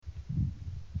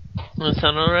That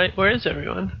sound alright? Where is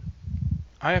everyone?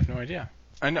 I have no idea.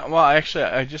 I know. Well, actually,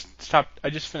 I just stopped. I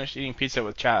just finished eating pizza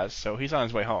with Chaz, so he's on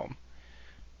his way home.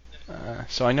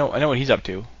 So I know what he's up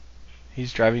to.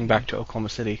 He's driving back to Oklahoma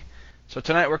City. So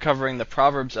tonight we're covering the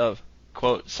Proverbs of,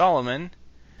 quote, Solomon.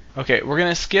 Okay, we're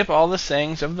gonna skip all the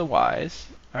sayings of the wise.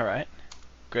 All right.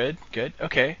 Good.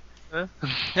 Okay. Huh?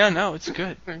 No, it's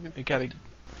good. We gotta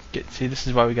see. This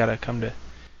is why we gotta come to.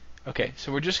 Okay,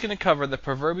 so we're just gonna cover the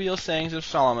proverbial sayings of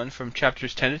Solomon from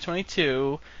chapters 10 to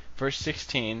 22, verse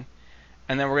 16,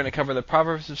 and then we're gonna cover the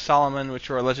Proverbs of Solomon, which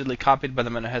were allegedly copied by the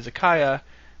men of Hezekiah,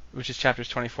 which is chapters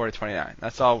 24 to 29.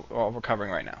 That's all we're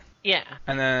covering right now. Yeah.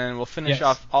 And then we'll finish Yes.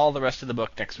 off all the rest of the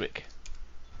book next week.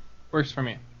 Works for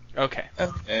me. Okay.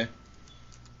 Okay.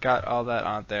 Got all that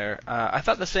on there. I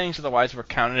thought the sayings of the wise were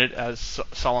counted as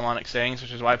Solomonic sayings,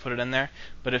 which is why I put it in there.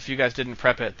 But if you guys didn't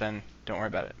prep it, then don't worry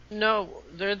about it. No,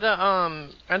 they're the,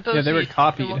 aren't those Yeah, they were the-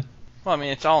 copied. Well, I mean,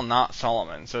 it's all not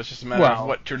Solomon, so it's just a matter of Well.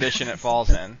 what tradition it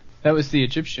falls in. That was the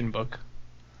Egyptian book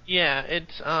Yeah,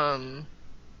 it's,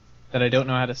 that I don't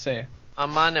know how to say.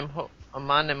 Amanemope.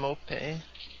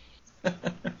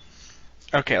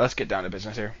 Okay, let's get down to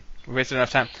business here. We wasted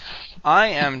enough time. I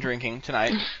am drinking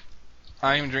tonight.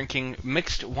 I am drinking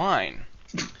mixed wine.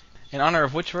 In honor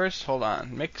of which verse? Hold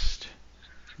on. Mixed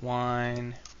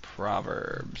wine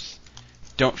Proverbs.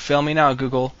 Don't fail me now,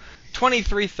 Google.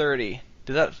 2330.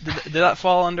 Did that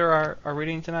fall under our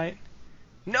reading tonight?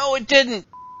 No, it didn't.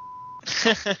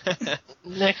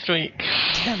 Next week.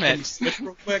 Damn Can you it. switch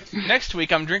real quick? Next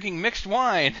week I'm drinking mixed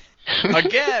wine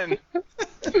again.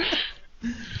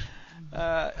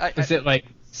 Is it like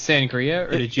sangria,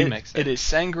 or did you mix it? It is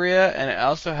sangria, and it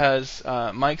also has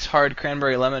Mike's Hard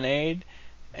Cranberry Lemonade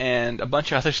and a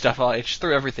bunch of other stuff. I just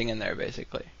threw everything in there,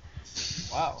 basically.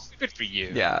 Wow. Good for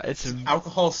you. Yeah, it's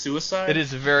Alcohol suicide? it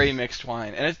is very mixed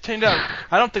wine, and it turned out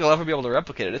I don't think I'll ever be able to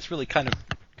replicate it. It's really kind of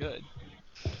good.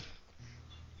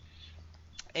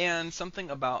 And something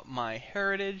about my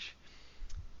heritage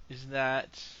is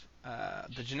that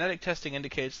the genetic testing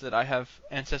indicates that I have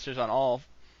ancestors on all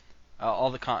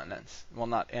the continents. Well,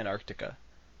 not Antarctica,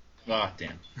 Ah,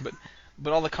 damn.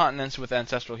 but all the continents with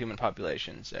ancestral human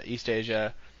populations: East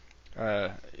Asia,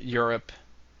 Europe,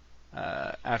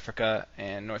 Africa,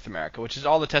 and North America, which is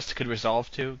all the test could resolve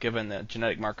to, given the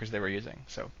genetic markers they were using.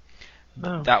 So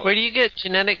Oh. That Where do you get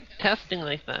genetic testing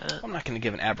like that? I'm not going to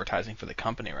give an advertising for the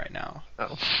company right now.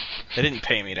 Oh. They didn't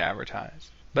pay me to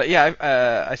advertise. But yeah,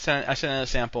 I sent in a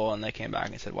sample, and they came back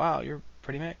and said, "Wow, you're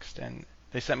pretty mixed." And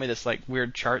they sent me this like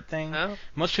weird chart thing. Oh.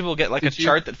 Most people get like Did a you-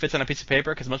 chart that fits on a piece of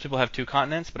paper, because most people have 2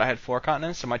 continents, but I had 4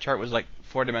 continents, so my chart was like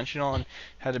 4-dimensional and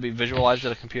had to be visualized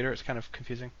at a computer. It's kind of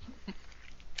confusing.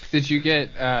 Did you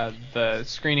get the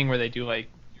screening where they do like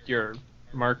your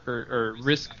marker or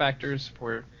risk factors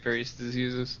for various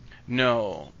diseases?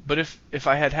 No, but if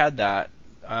I had that,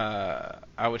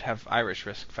 I would have Irish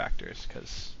risk factors,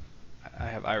 because I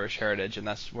have Irish heritage, and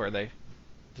that's where there's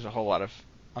a whole lot of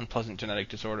unpleasant genetic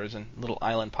disorders in little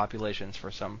island populations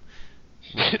for some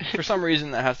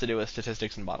reason that has to do with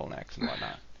statistics and bottlenecks and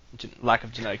whatnot, lack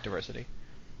of genetic diversity.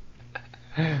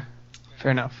 Fair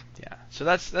enough. Yeah, so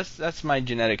that's my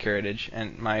genetic heritage,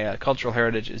 and my cultural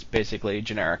heritage is basically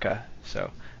generica.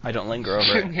 So I don't linger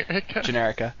over it.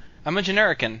 Generica. I'm a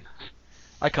generican.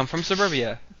 I come from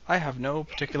suburbia. I have no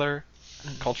particular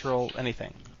cultural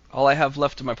anything. All I have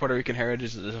left of my Puerto Rican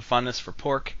heritage is a fondness for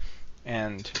pork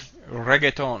and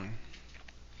reggaeton.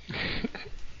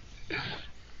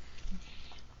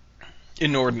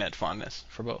 Inordinate fondness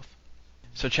for both.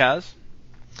 So Chaz?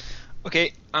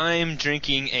 Okay, I'm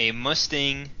drinking a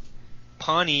Mustang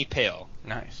Pawnee Pale.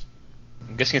 Nice.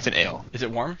 I'm guessing it's an ale. Is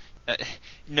it warm?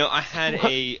 No, I had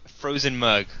What? a frozen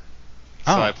mug,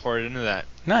 so Oh. I poured it into that.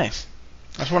 Nice.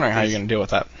 I was wondering how you're going to deal with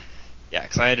that. Yeah,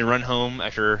 because I had to run home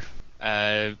after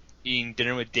eating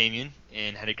dinner with Damien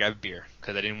and had to grab a beer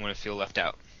because I didn't want to feel left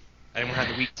out. I didn't want to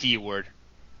have the weak tea award.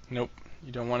 Nope.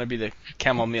 You don't want to be the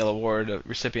Camel Meal Award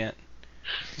recipient.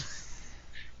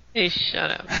 Hey,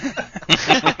 shut up.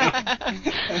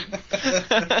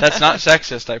 That's not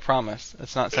sexist, I promise.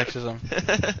 It's not sexism.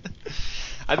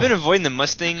 I've been avoiding the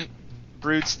Mustang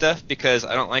brewed stuff because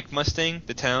I don't like Mustang,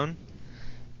 the town.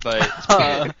 But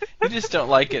You just don't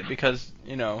like it because,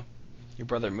 your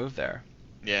brother moved there.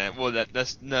 yeah, well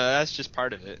that's just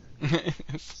part of it.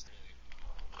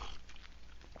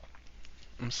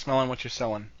 I'm smelling what you're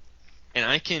selling. And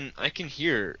I can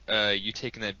hear you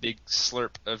taking that big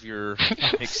slurp of your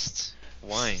mixed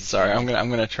wine. Sorry, I'm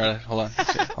gonna try to hold on.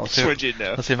 Let's see, Just wanted you to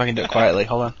know. let's see if I can do it quietly.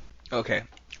 Hold on. Okay.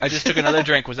 I just took another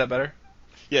drink. Was that better?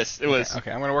 Yes, it was.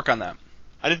 Okay, I'm gonna work on that.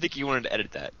 I didn't think you wanted to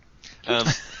edit that.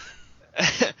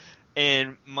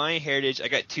 And my heritage, I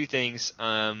got two things.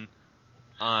 On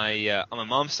my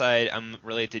mom's side, I'm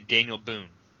related to Daniel Boone,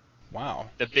 Wow.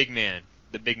 the big man.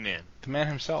 The big man. The man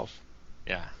himself.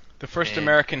 Yeah, The first And-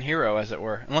 American hero, as it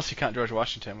were. Unless you count George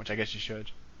Washington, which I guess you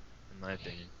should. in my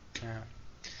opinion.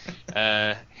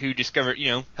 Yeah. Who discovered,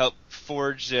 helped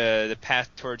forge the path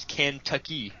towards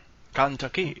Kentucky.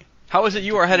 Kentucky. How is it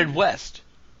you are headed west?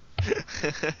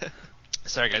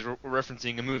 Sorry, guys, we're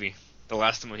referencing a movie, The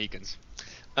Last of the Mohicans.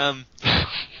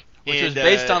 Which was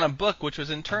based on a book, which was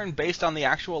in turn based on the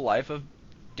actual life of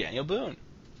Daniel Boone.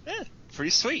 Yeah,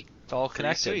 pretty sweet. It's all Pretty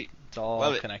connected. sweet. It's all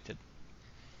Love it. connected.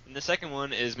 And the second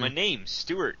one is my name,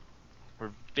 Stuart. We're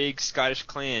a big Scottish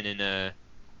clan,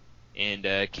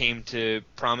 and came to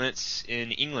prominence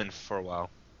in England for a while.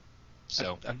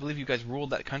 So I believe you guys ruled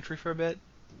that country for a bit.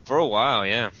 for a while,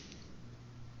 yeah.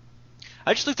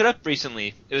 I just looked it up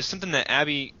recently. It was something that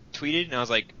Abby tweeted, and I was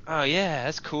like, oh yeah,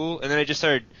 that's cool. And then I just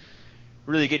started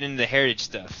really getting into the heritage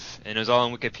stuff, and it was all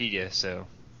on Wikipedia, so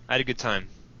I had a good time.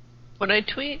 What I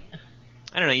tweet?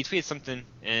 I don't know, you tweeted something,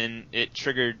 and it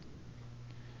triggered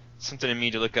something in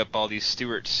me to look up all these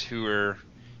Stuarts who were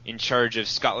in charge of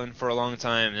Scotland for a long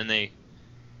time, and then they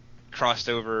crossed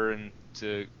over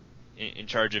into in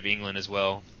charge of England as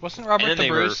well. Wasn't Robert And then the they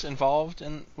Bruce involved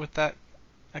with that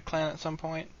clan at some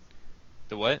point?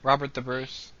 The what? Robert the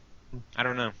Bruce. I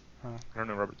don't know. Huh. I don't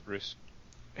know Robert the Bruce.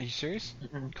 Are you serious?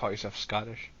 Call yourself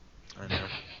Scottish. I know.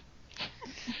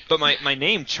 But my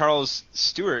name, Charles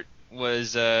Stewart,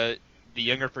 was the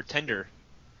Younger Pretender,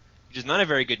 which is not a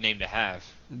very good name to have.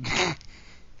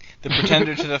 The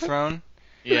pretender to the throne?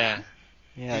 Yeah.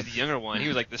 Yeah. He's the younger one. He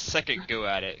was like the second go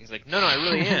at it. He's like, no, I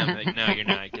really am. I'm like, no, you're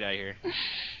not. Get out of here.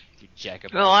 You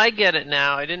Jacobite. Well, I get it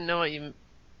now. I didn't know what you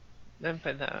meant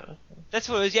by that. That's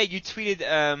what it was. Yeah, you tweeted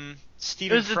It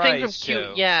Stephen was the thing from Fry's Q.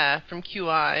 show. Yeah, from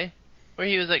QI, where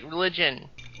he was like religion.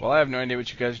 Well, I have no idea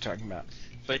what you guys are talking about.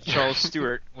 But Charles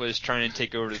Stewart was trying to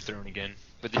take over the throne again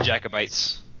with the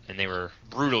Jacobites, and they were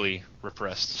brutally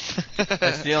repressed.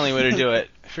 That's the only way to do it.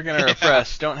 If you're gonna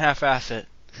repress, don't half-ass it.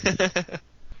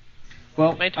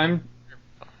 Well, My turn.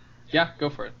 I'm. Yeah, go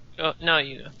for it. Oh, no,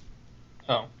 you.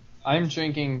 Oh, I'm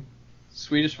drinking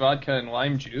Swedish vodka and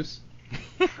lime juice.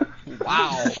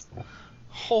 Wow.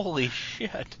 Holy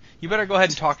shit. You better go ahead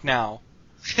and talk now.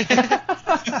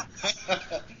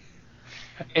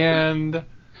 And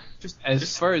as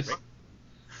Just far as celebrate.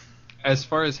 as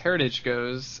far as heritage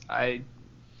goes, I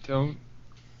don't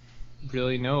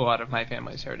really know a lot of my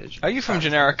family's heritage. Are you from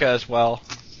Generica as well?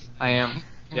 I am.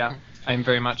 Yeah, I am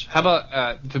very much. How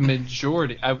about the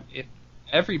majority?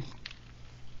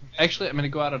 Actually, I'm going to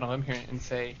go out on a limb here and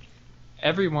say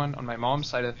everyone on my mom's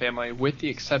side of the family, with the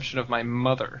exception of my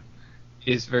mother,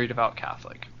 is very devout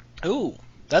Catholic, Ooh,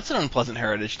 that's an unpleasant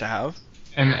heritage to have.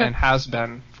 and has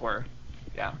been for,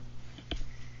 yeah,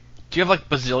 Do you have like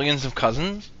bazillions of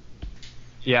cousins?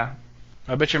 yeah.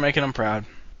 I bet you're making them proud.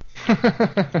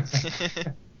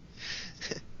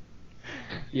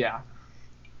 Yeah.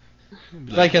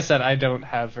 Like I said, I don't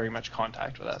have very much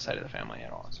contact with that side of the family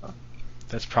at all. So.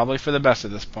 That's probably for the best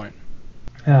at this point.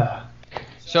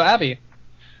 So Abby,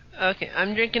 Okay,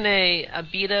 I'm drinking a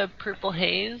Abita Purple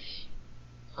Haze.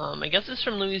 I guess it's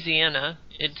from Louisiana.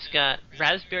 It's got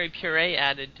raspberry puree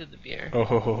added to the beer.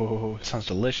 Oh, it sounds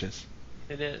delicious.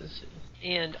 It is.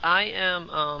 And I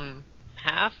am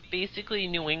half basically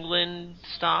New England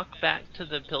stock back to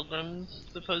the Pilgrims,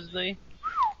 supposedly.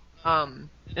 And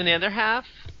the other half,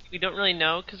 we don't really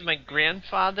know because my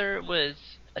grandfather was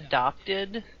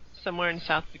adopted somewhere in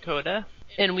South Dakota.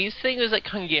 And we used to think it was like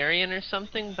Hungarian or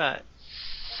something, but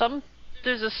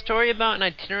there's a story about an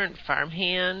itinerant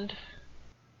farmhand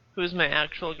who was my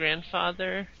actual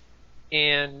grandfather,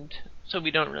 and so we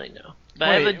don't really know. But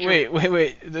I have a drink.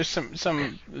 Wait. There's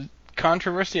some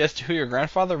controversy as to who your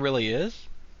grandfather really is?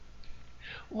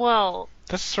 Well,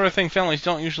 That's the sort of thing families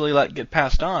don't usually let get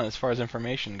passed on as far as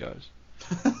information goes.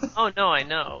 oh no, I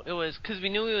know. It was because we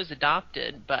knew he was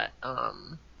adopted, but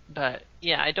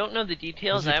yeah, I don't know the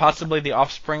details. Is he I haven't- possibly the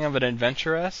offspring of an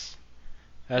adventuress,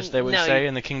 as they would No, say he-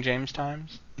 in the King James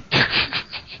times?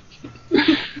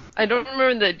 I don't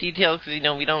remember the details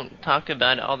because we don't talk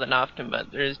about it all that often,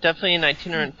 but there's definitely an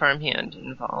itinerant farmhand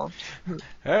involved.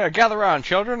 Gather round,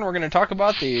 children. We're going to talk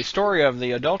about the story of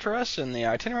the adulteress and the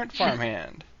itinerant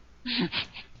farmhand.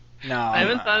 No, I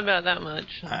haven't thought about that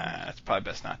much. It's probably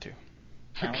best not to.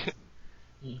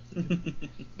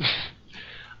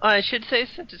 Oh, I should say,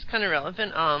 since it's kind of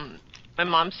relevant, my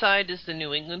mom's side is the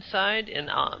New England side, and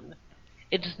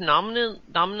it's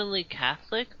nominally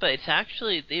Catholic, but it's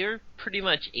actually, they're pretty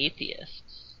much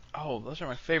atheists. Oh, those are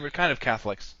my favorite kind of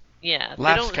Catholics. Yeah, they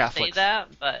Lapsed don't say Catholics. that,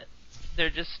 but they're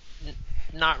just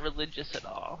not religious at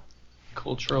all.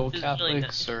 Cultural It's really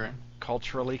Catholics or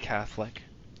Culturally Catholic.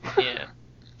 Yeah.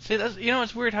 See, that's,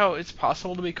 it's weird how it's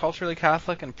possible to be culturally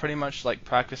Catholic and pretty much like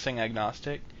practicing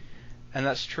agnostic, and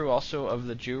that's true also of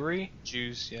the Jewry.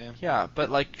 Jews, yeah. Yeah, but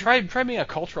like try being a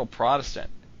cultural Protestant.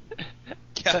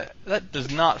 That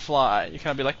does not fly. You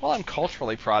kind of be like, well, I'm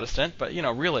culturally Protestant, but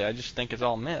really, I just think it's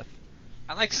all myth.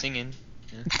 I like singing.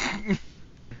 I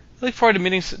look forward to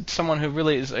meeting someone who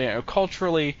really is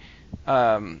culturally.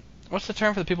 What's the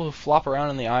term for the people who flop around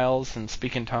in the aisles and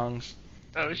speak in tongues?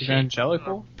 Oh, shit.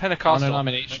 evangelical? Pentecostal.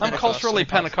 Non-denominational. I'm culturally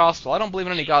Pentecostal. I don't believe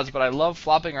in any gods, but I love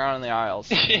flopping around in the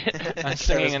aisles and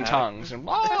singing in tongues. And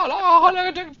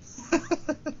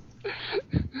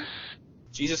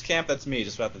Jesus camp, that's me,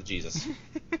 just about the Jesus.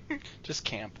 just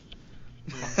camp.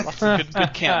 Lots of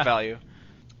good camp value.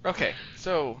 Okay,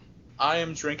 so I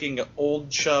am drinking Old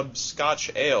Chub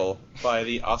Scotch Ale by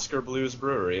the Oscar Blues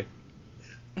Brewery.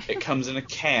 It comes in a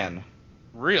can.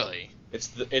 Really? It's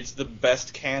the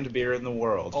best canned beer in the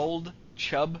world. Old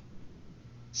Chub.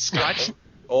 Scotch?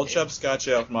 Old Chub Scotch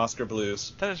Ale from Oscar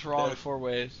Blues. That is wrong in 4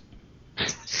 ways.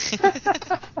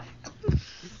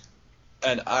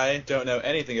 And I don't know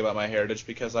anything about my heritage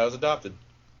because I was adopted.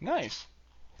 Nice.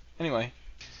 Anyway.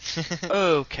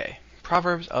 Okay.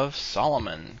 Proverbs of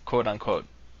Solomon. Quote unquote.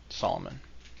 Solomon.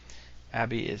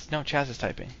 Chaz is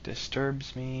typing.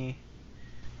 Disturbs me.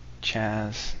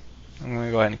 Chaz. I'm going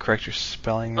to go ahead and correct your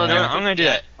spelling Oh, there. no, I'm going to do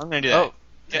that. I'm going to do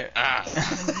that.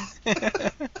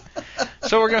 Oh.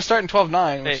 So we're going to start in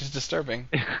 12:9, which Hey. is disturbing.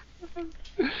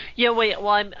 Yeah, wait. Well,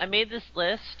 I made this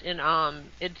list, and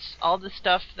it's all the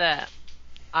stuff that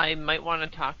I might want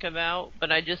to talk about,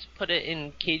 but I just put it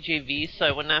in KJV so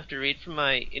I wouldn't have to read from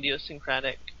my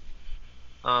idiosyncratic,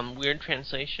 weird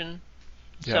translation.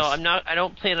 Yes. So I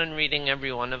don't plan on reading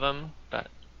every one of them, but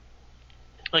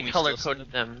We color still-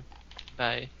 coded them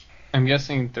by. I'm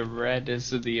guessing the red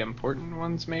is the important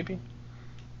ones, maybe?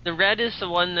 The red is the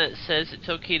one that says it's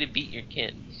okay to beat your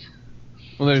kids.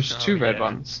 Well, there's Oh, 2 red yeah.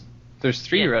 ones. There's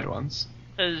 3 Yeah. red ones.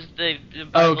 Because the Oh,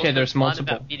 Bible okay, says there's a lot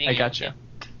multiple. about beating I your gotcha.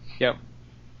 kids. Yep.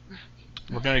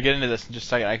 We're going to get into this in just a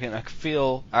second. I can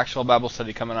feel actual Bible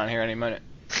study coming on here any minute.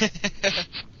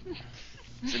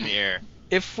 It's in the air.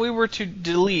 If we were to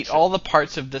delete all the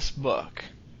parts of this book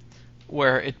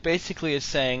where it basically is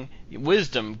saying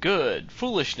wisdom, good,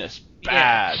 foolishness,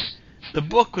 bad, the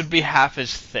book would be half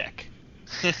as thick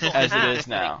as it is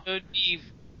now. It would be,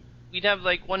 we'd have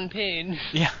like 1 page.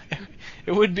 Yeah,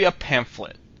 it would be a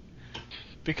pamphlet.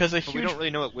 Because But we don't really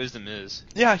know what wisdom is.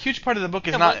 a huge part of the book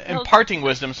is Yeah, not but tell- imparting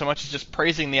wisdom so much as just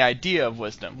praising the idea of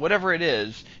wisdom. Whatever it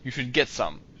is, you should get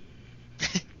some.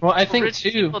 Well, I think, Rich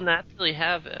too... people naturally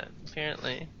have it,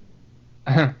 apparently.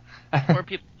 Poor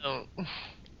people don't.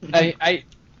 I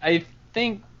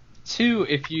think, too,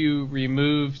 if you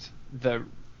removed the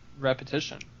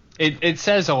repetition, it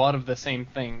says a lot of the same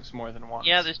things more than once.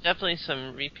 Yeah, there's definitely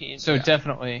some repeats. So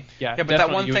definitely, Yeah, but that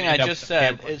definitely one you would thing I end up just with a said,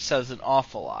 pamphlet. it says an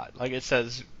awful lot. Like it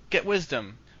says, get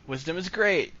wisdom. Wisdom is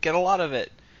great. Get a lot of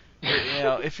it.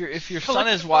 If your son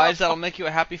is wise, that'll make you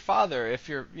a happy father. If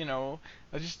you're,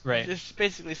 Right. just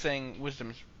basically saying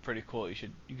wisdom's pretty cool. You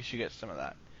should get some of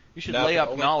that. You should No, lay but up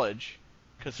only- knowledge.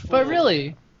 But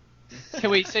really, can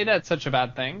we say that's such a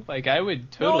bad thing? Like, I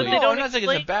would totally... No, They don't I'm not saying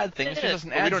it's a explain bad thing. It just it. doesn't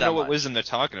But we add don't that know what much. wisdom they're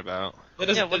talking about.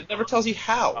 It never tells you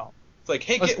how. Oh. It's like,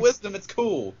 hey, Let's- get wisdom, it's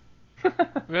cool. It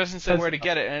doesn't say where to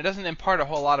get it, and it doesn't impart a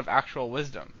whole lot of actual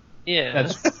wisdom. Yeah.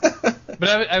 That's, but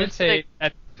I would say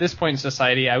at this point in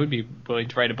society, I would be willing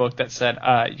to write a book that said,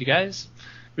 you guys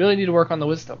really need to work on the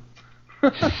wisdom.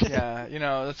 Yeah,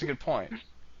 that's a good point.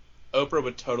 Oprah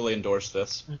would totally endorse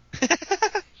this.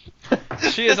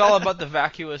 She is all about the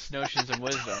vacuous notions of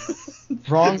wisdom.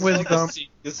 Wrong It's like wisdom.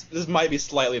 This might be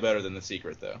slightly better than The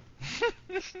Secret, though.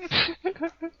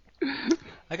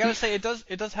 I gotta say, it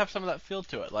does have some of that feel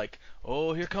to it. Like,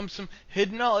 oh, here comes some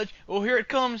hidden knowledge. Oh, here it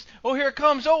comes. Oh, here it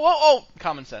comes. Oh.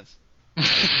 Common sense.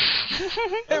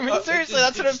 I mean, seriously,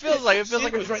 that's what it feels like. It feels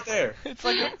like it was right there. it's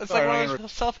like Sorry, one Ryan. of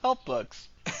those self-help books.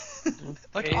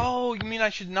 Like, Okay. oh, you mean I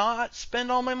should not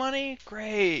spend all my money?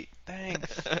 Great,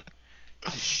 thanks.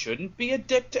 I shouldn't be a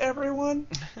dick to everyone.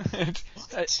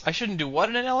 I shouldn't do what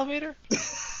in an elevator?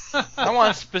 I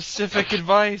want specific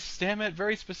advice. Damn it,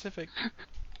 very specific.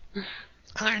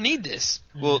 I need this.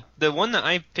 Well, the one that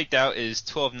I picked out is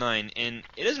 12:9, and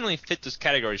it doesn't really fit those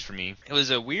categories for me. It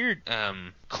was a weird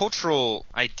cultural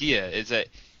idea, is that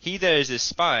he that is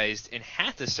despised and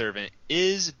hath a servant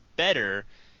is better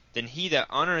than he that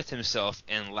honoreth himself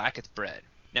and lacketh bread.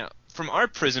 Now, from our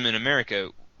prism in America,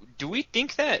 do we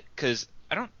think that? Because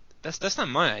I don't. That's not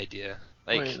my idea.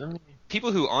 Like, Wait, let me...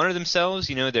 people who honor themselves,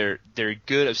 they're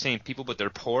good, upstanding people, but they're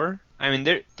poor. I mean,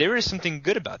 there is something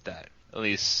good about that. At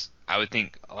least I would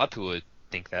think a lot of people would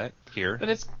think that here. But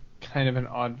it's kind of an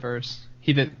odd verse.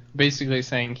 He that basically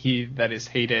saying he that is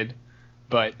hated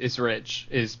but is rich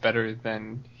is better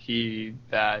than he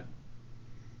that.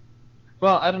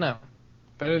 Well, I don't know.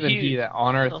 Better than he that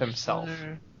honoreth himself.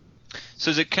 So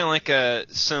is it kind of like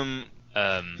some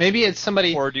Maybe it's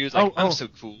somebody. poor dude's like, I'm so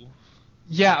cool.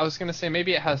 Yeah, I was gonna say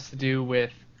maybe it has to do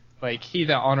with like he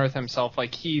that honoreth himself,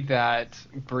 like he that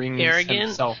brings Arrogant?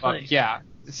 himself up. Like- Yeah,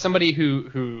 somebody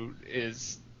who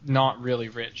is not really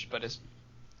rich but is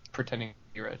pretending to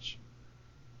be rich.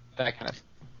 That kind of thing.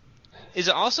 Is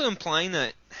it also implying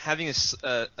that having a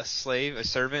slave, a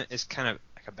servant, is kind of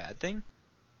like a bad thing?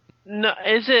 No,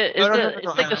 is it? No, It's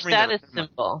like a I'm reading status that.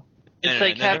 symbol. No, It's no,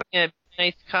 like no, having a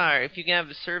nice car. If you can have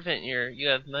a servant, you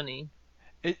have money.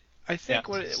 I think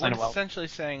Yeah, what it's sign it well. essentially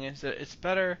saying is that it's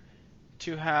better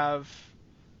to have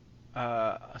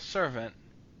a servant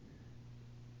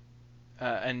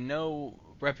and no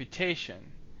reputation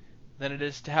than it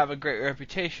is to have a great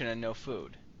reputation and no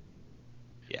food.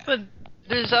 Yeah. But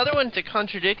there's other ones that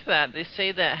contradict that. They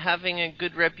say that having a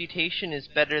good reputation is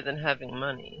better than having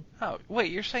money. Oh,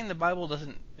 wait, you're saying the Bible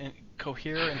doesn't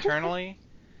cohere internally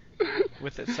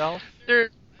with itself?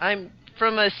 I'm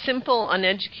from a simple,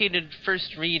 uneducated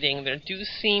first reading. There do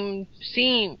seem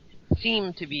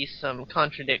to be some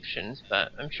contradictions,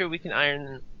 but I'm sure we can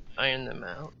iron them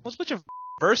out. What's a bunch of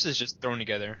verses just thrown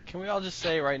together? Can we all just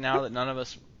say right now that none of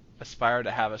us aspire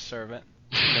to have a servant?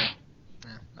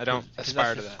 I don't 'Cause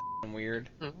aspire that's to just that. weird.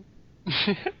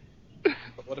 But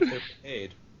what if they're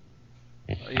paid?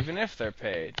 Even if they're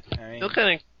paid. I mean, Still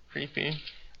kind of creepy.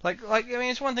 I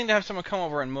mean, it's one thing to have someone come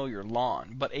over and mow your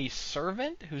lawn, but a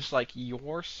servant who's like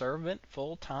your servant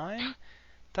full time,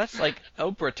 that's like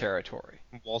Oprah territory.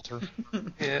 Walter.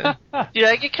 Yeah. Dude,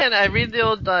 I read the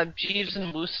old Jeeves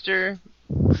and Wooster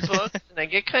books, and I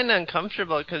get kind of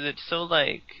uncomfortable because it's so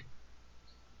like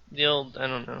the old, I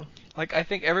don't know. Like, I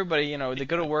think everybody, they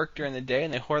go to work during the day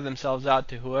and they whore themselves out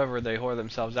to whoever they whore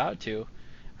themselves out to,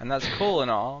 and that's cool and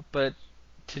all, but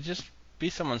to just be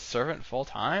someone's servant full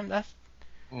time, that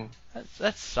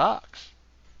sucks.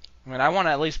 I mean, I want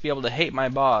to at least be able to hate my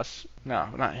boss. No,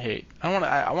 not hate. I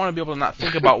want to be able to not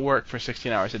think about work for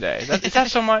 16 hours a day. Is that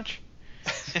so much?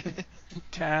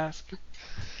 Task.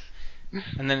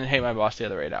 And then hate my boss the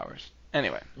other 8 hours.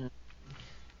 Anyway.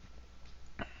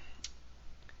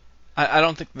 I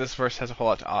don't think this verse has a whole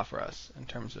lot to offer us in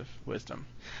terms of wisdom.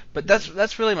 But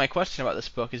that's really my question about this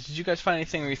book is, did you guys find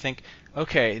anything where you think,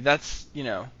 okay, that's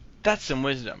some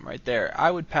wisdom right there.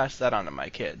 I would pass that on to my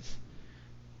kids.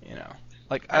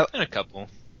 Like I've done a couple.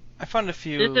 I found a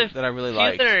few that I really few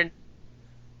liked.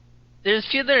 There's a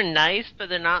few that are nice, but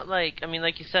they're not like, I mean,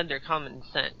 like you said, they're common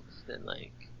sense. And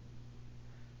like,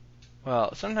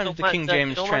 Well, sometimes Don't the want- King don't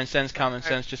James want- transcends common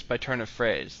sense just by turn of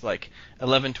phrase, like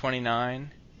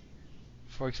 1129,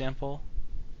 for example.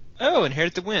 Oh,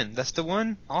 Inherit the Wind. That's the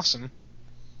one? Awesome.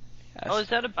 Yes. oh, is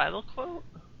that a Bible quote?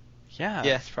 Yeah,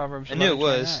 Yeah. it's Proverbs I knew it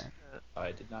was. 11:29.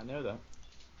 I did not know that.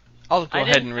 I'll go I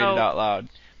ahead didn't and read it know- out loud.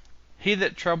 He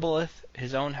that troubleth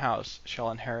his own house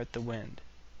shall inherit the wind.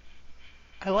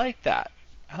 I like that.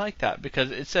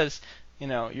 Because it says,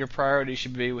 your priority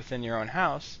should be within your own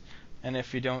house, and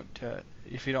if you don't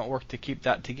work to keep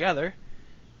that together,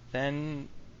 then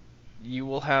you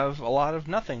will have a lot of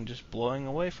nothing just blowing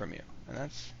away from you.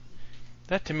 And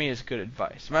that to me is good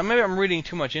advice. Maybe I'm reading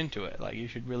too much into it. Like, you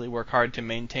should really work hard to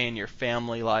maintain your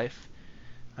family life.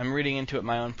 I'm reading into it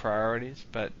my own priorities,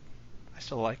 but I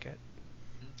still like it.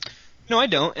 No, I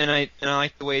don't, and I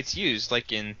like the way it's used,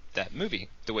 like in that movie,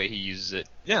 the way he uses it.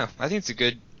 Yeah, I think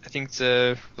it's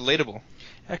relatable.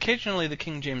 Occasionally, the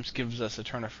King James gives us a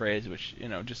turn of phrase which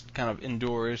just kind of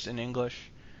endures in English,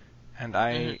 and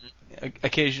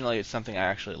occasionally it's something I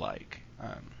actually like.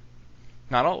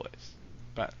 Not always,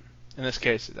 but in this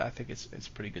case, I think it's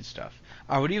pretty good stuff.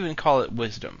 I would even call it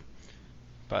wisdom,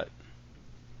 but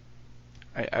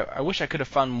I wish I could have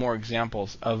found more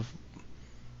examples of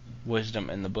wisdom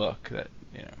in the book that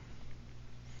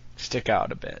stick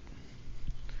out a bit.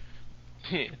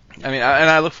 I mean, and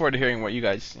I look forward to hearing what you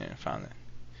guys found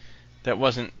that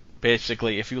wasn't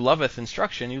basically, if you loveth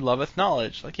instruction, you loveth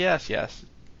knowledge. Like, yes,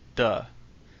 duh.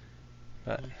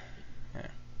 But yeah.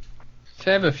 I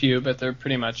have a few, but they're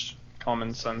pretty much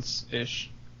common sense-ish.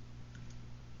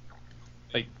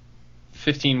 Like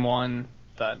 15:1,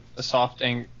 that a soft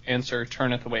answer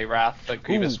turneth away wrath, but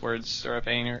grievous Ooh. words stir up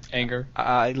anger.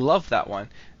 I love that one.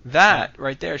 That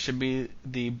right there should be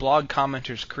the blog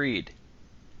commenter's creed.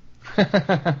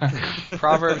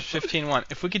 Proverbs 15:1.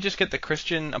 If we could just get the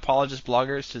Christian apologist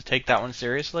bloggers to take that one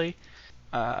seriously,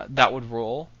 that would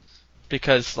rule.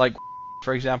 Because, like,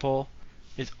 for example,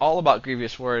 is all about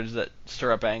grievous words that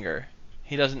stir up anger.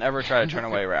 He doesn't ever try to turn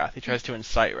away wrath. He tries to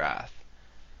incite wrath.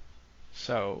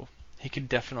 So he could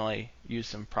definitely use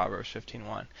some Proverbs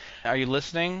 15:1. Are you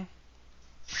listening?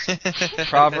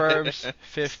 Proverbs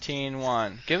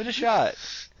 15:1. Give it a shot.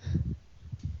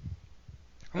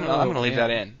 I'm gonna leave that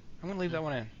in. I'm gonna leave that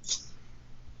one in.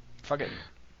 Fuck it.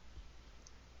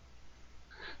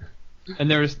 And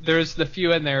there's the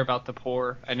few in there about the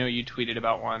poor. I know you tweeted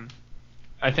about one.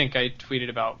 I think I tweeted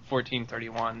about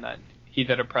 14:31 that he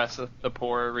that oppresseth the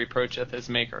poor reproacheth his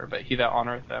maker, but he that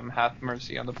honoreth them hath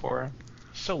mercy on the poor.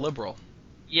 So liberal.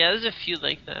 Yeah, there's a few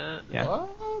like that. Yeah.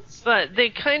 What? But they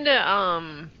kind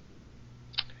of,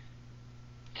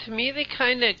 to me, they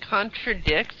kind of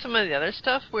contradict some of the other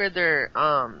stuff where they're,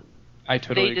 I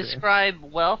totally they agree. describe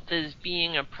wealth as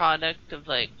being a product of,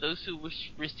 like, those who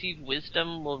receive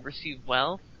wisdom will receive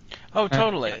wealth. Oh,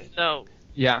 totally. So,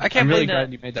 Yeah, I can't I'm really believe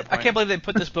glad you made that I point. can't believe they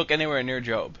put this book anywhere near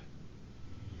Job.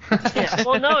 yeah.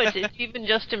 Well, no, it's even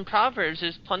just in Proverbs.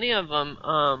 There's plenty of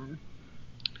them.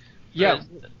 Yeah,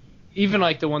 even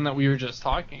like the one that we were just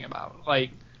talking about.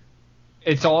 Like,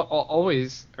 it's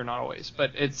always, or not always,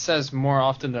 but it says more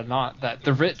often than not that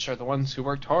the rich are the ones who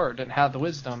worked hard and had the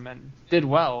wisdom and did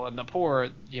well, and the poor,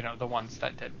 the ones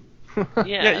that didn't.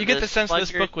 Yeah, you get the sense this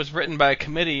sluggard- book was written by a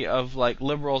committee of like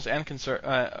liberals and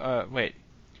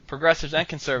progressives and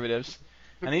conservatives,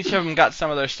 and each of them got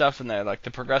some of their stuff in there. Like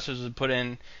the progressives would put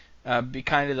in, "Be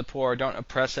kind to the poor, don't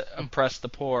oppress the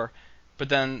poor," but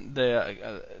then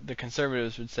the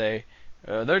conservatives would say,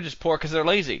 "They're just poor because they're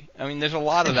lazy." I mean, there's a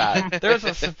lot of that. There's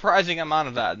a surprising amount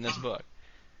of that in this book.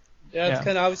 Yeah, it's Yeah.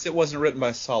 kind of obvious it wasn't written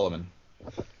by Solomon.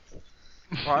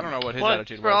 Well, I don't know what his What?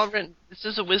 attitude We're all was. written. This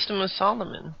is a wisdom of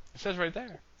Solomon. It says right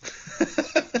there.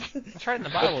 It's right in the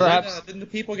Bible. Perhaps- Didn't the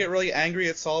people get really angry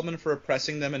at Solomon for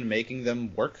oppressing them and making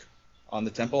them work on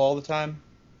the temple all the time?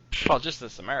 Well, just the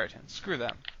Samaritans. Screw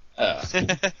them.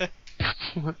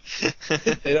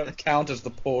 They don't count as the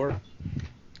poor.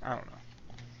 I don't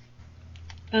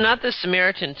know. Not the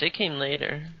Samaritans. They came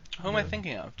later. Who am I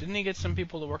thinking of? Didn't he get some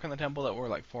people to work in the temple that were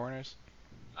like foreigners?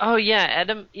 Oh yeah,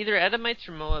 either Edomites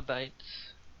or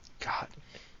Moabites. God.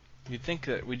 You'd think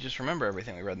that we'd just remember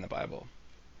everything we read in the Bible.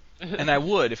 And I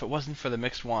would if it wasn't for the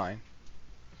mixed wine.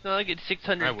 It's not like it's I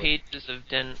 600 would. pages of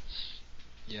dense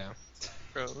Yeah.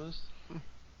 prose. And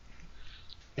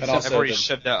I've also already the-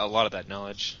 shoved out a lot of that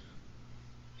knowledge.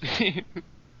 I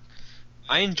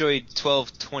enjoyed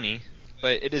 12:20,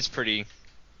 but it is pretty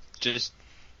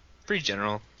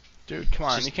general. Dude, come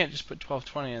on. Just- You can't just put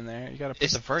 12:20 in there. You gotta put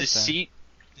It's the verse in.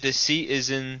 deceit is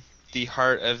in the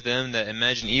heart of them that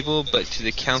imagine evil, but to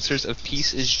the counselors of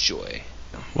peace is joy.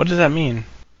 What does that mean?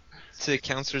 To the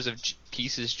counselors of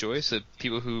peace is joy, so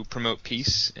people who promote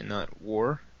peace and not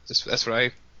war. That's what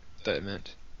I thought it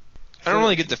meant. I don't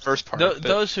really get the first part. but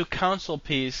Those who counsel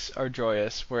peace are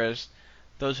joyous, whereas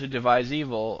those who devise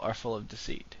evil are full of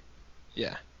deceit.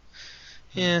 yeah.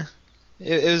 It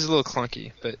was a little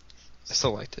clunky, but I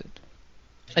still liked it.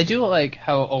 I do like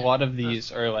how a lot of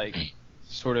these are like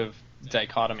sort of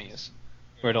dichotomies,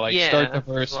 where to like Yeah, start the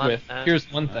there's verse a lot with of that.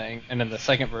 here's one thing, and then the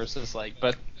second verse is like,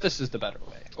 but this is the better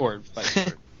way, or vice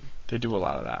versa. They do a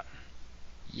lot of that.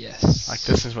 Yes. Like,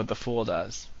 this is what the fool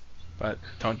does. But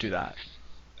don't do that.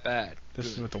 Bad. This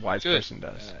Good. is what the wise Good. person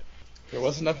does. Bad. There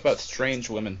wasn't enough about strange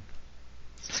women.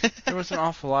 There was an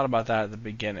awful lot about that at the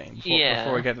beginning. Yeah.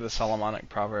 Before we get to the Solomonic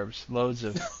Proverbs. Loads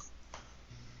of...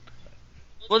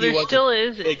 Well, He there was still a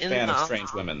is Big in fan the of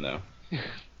strange women, though.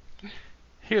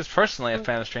 He was personally a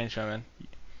fan of strange women.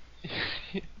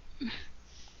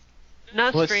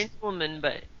 Not Well, it's- strange woman,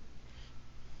 but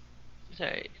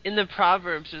sorry. In the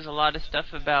Proverbs, there's a lot of stuff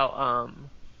about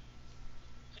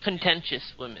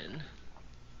contentious women.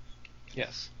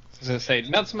 Yes, I was gonna say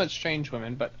not so much strange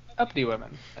women, but uppity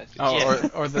women. Oh, Yeah.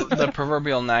 or the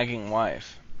proverbial nagging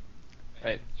wife.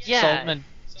 Right. Yeah.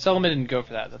 Solomon didn't go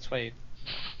for that. That's why.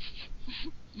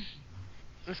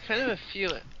 There's kind of a few.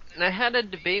 And I had a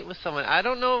debate with someone. I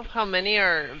don't know how many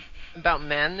are about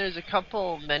men. There's a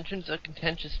couple mentions of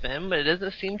contentious men, but it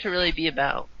doesn't seem to really be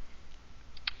about.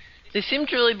 They seem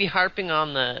to really be harping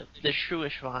on the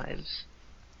shrewish wives.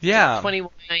 Yeah.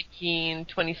 21:19,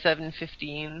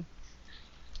 27:15.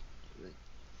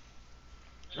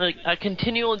 Like a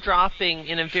continual dropping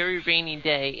in a very rainy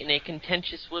day, and a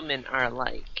contentious women are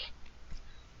alike.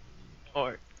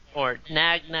 Or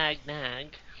nag, nag, nag.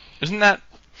 Isn't that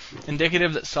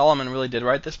indicative that Solomon really did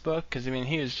write this book? Because, I mean,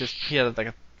 he had like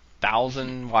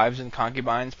 1,000 wives and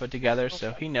concubines put together,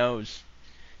 so he knows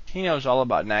all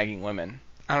about nagging women.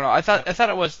 I don't know. I thought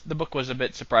the book was a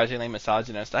bit surprisingly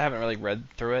misogynist. I haven't really read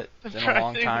through it in a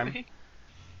long time.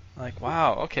 Like,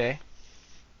 wow, okay.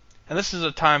 and this is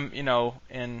a time,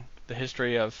 in the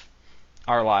history of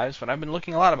our lives when I've been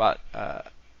looking a lot about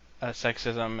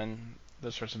sexism and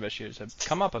those sorts of issues have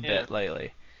come up a bit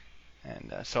lately,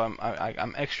 and so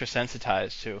I'm extra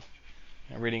sensitized to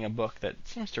reading a book that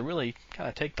seems to really kind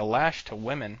of take the lash to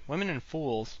women and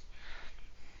fools.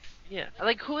 Yeah,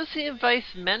 like, who is the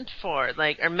advice meant for?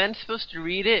 Like, are men supposed to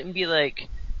read it and be like,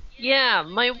 yeah,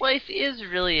 my wife is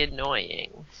really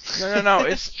annoying? No.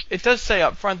 It does say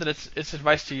up front that it's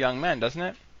advice to young men, doesn't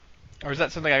it? Or is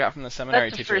that something I got from the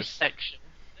seminary That's the teachers? first section.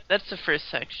 That's the first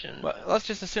section. Well, let's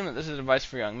just assume that this is advice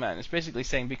for young men. It's basically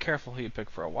saying be careful who you pick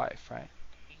for a wife, right?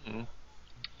 Mm-hmm.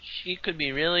 She could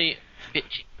be really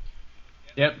bitchy.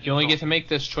 Yep, you only get to make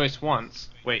this choice once.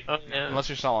 Wait. Oh, yeah. Unless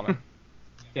you're Solomon.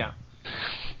 Yeah.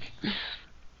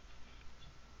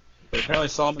 But apparently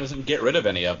Solomon doesn't get rid of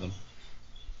any of them.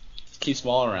 Just keeps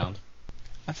them all around.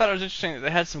 I thought it was interesting that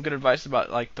they had some good advice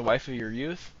about, like, the wife of your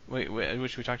youth,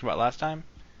 which we talked about last time.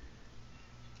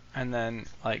 And then,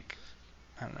 like,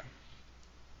 I don't know.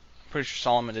 I'm pretty sure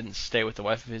Solomon didn't stay with the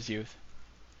wife of his youth.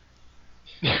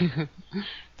 That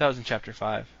was in chapter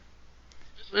 5.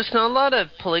 There's not a lot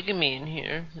of polygamy in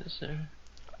here, is there?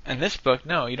 In this book,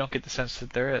 no, you don't get the sense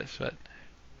that there is, but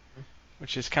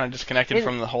which is kind of disconnected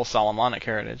from the whole Solomonic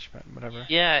heritage, but whatever.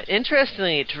 Yeah,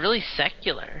 interestingly, it's really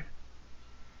secular.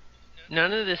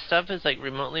 None of this stuff is, like,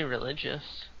 remotely religious.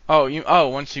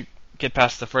 Once you get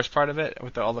past the first part of it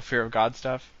with all the fear of God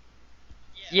stuff.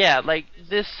 Yeah, like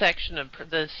this section of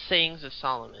the sayings of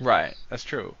Solomon. Right, that's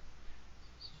true.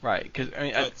 Right, because I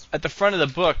mean, at the front of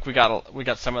the book, we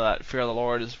got some of that fear of the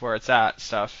Lord is where it's at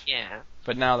stuff. Yeah.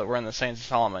 But now that we're in the Sayings of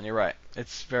Solomon, you're right.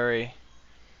 It's very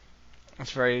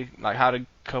like how to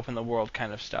cope in the world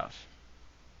kind of stuff.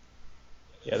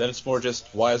 Yeah, then it's more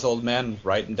just wise old men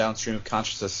writing downstream of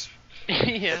consciousness.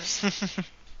 Yeah.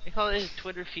 They call it his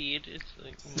Twitter feed. It's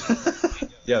like.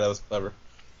 Yeah, that was clever.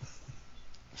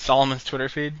 Solomon's Twitter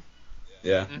feed.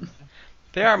 Yeah.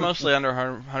 They are mostly under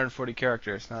 140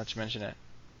 characters. Now that you mention it.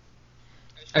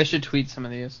 I should tweet some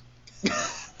of these.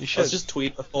 You should. Let's just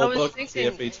tweet the I full was book and see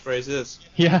if thinking- each phrase is.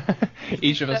 Yeah,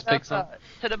 each of us picks some.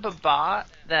 Set up a bot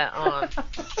that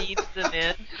feeds them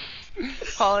in.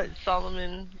 Call it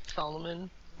Solomon.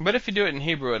 But if you do it in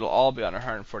Hebrew, it'll all be under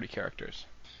 140 characters.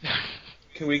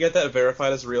 Can we get that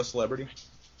verified as a real celebrity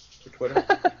for Twitter?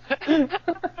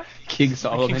 King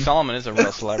Solomon. King Solomon is a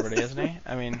real celebrity, isn't he?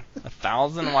 I mean,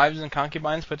 1,000 wives and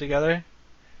concubines put together?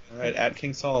 Alright, at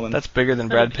King Solomon. That's bigger than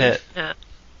Brad Pitt. Yeah.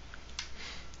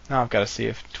 Now I've got to see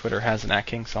if Twitter has an at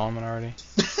King Solomon already.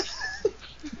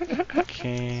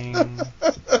 King...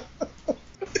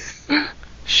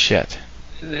 Shit.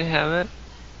 Do they have it?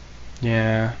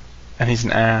 Yeah. And he's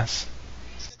an ass.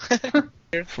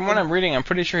 From what I'm reading, I'm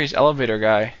pretty sure he's elevator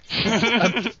guy.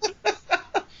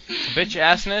 Bitch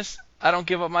assness, I don't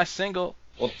give up my single.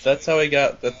 Well, that's how he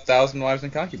got the 1,000 wives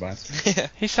and concubines.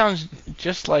 He sounds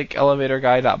just like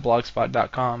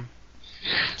elevatorguy.blogspot.com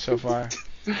so far.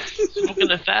 Smoking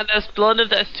the fat ass blunt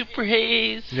of that super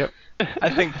haze. Yep.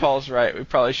 I think Paul's right. We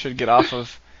probably should get off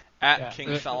of Yeah,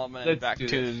 King Solomon and let's back do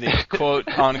to this. the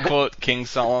quote-unquote King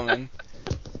Solomon.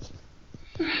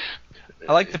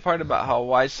 I like the part about how a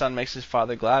wise son makes his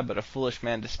father glad, but a foolish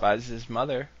man despises his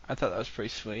mother. I thought that was pretty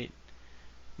sweet.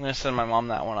 I'm going to send my mom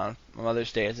that one on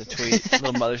Mother's Day as a tweet, a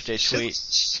little Mother's Day tweet.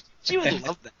 She would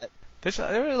love that.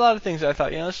 There were a lot of things that I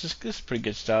thought, this is pretty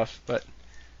good stuff, but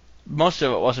most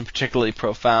of it wasn't particularly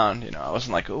profound. I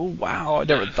wasn't like, oh, wow, I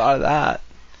never thought of that.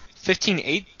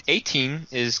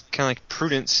 15:18 is kind of like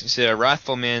prudence. You say a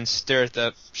wrathful man stareth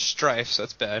up strife, so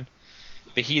that's bad.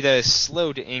 But he that is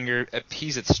slow to anger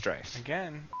appeaseth strife.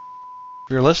 Again,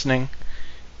 if you're listening,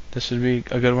 this would be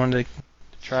a good one to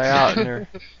try out in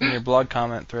your blog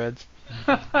comment threads.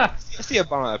 That's the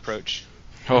Obama approach.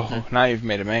 Oh, now you've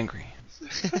made him angry.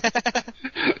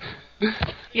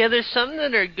 Yeah, there's some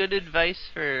that are good advice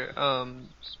for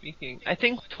speaking. I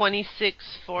think 26,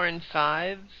 4, and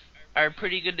 5 are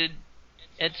pretty good.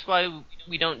 It's why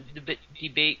we don't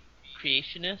debate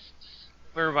creationists,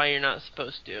 or why you're not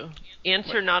supposed to.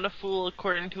 Answer not a fool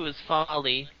according to his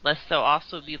folly, lest thou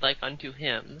also be like unto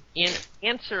him.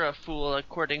 Answer a fool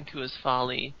according to his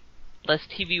folly,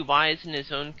 lest he be wise in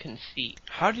his own conceit.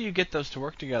 How do you get those to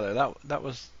work together? That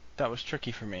was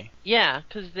tricky for me. Yeah,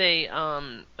 because they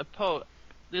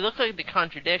they look like they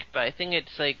contradict, but I think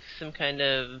it's like some kind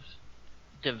of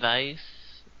device.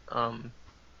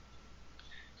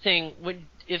 Saying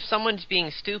if someone's being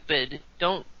stupid,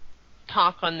 don't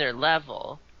talk on their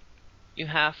level. You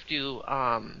have to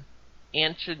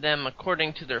answer them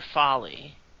according to their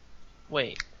folly.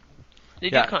 Wait, they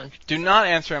do contradict. Do not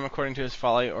answer him according to his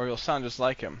folly, or you'll sound just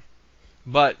like him.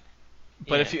 But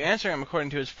But if you answer him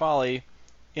according to his folly,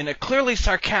 in a clearly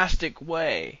sarcastic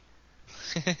way,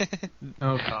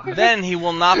 Oh god. then he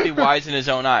will not be wise in his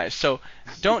own eyes. So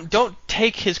don't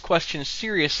take his question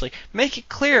seriously. Make it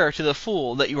clear to the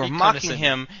fool that you are Be mocking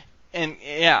him, and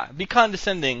be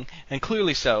condescending and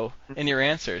clearly so in your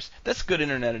answers. That's good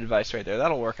internet advice right there.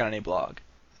 That'll work on any blog.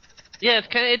 Yeah,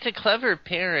 it's a clever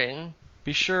pairing.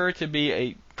 Be sure to be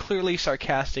a clearly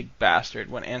sarcastic bastard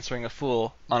when answering a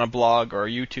fool on a blog or a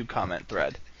YouTube comment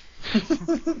thread.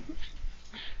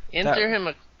 Answer him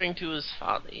according to his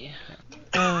folly.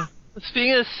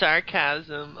 Speaking of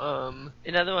sarcasm,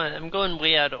 another one, I'm going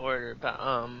way out of order, but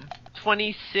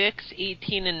 26,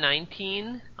 18, and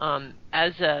 19,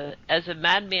 as a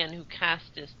madman who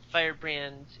casteth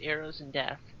firebrands, arrows, and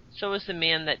death, so is the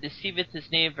man that deceiveth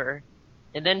his neighbor,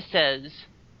 and then says,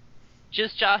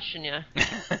 just joshing ya,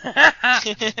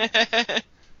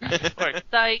 or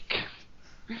psych.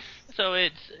 So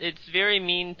it's very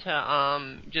mean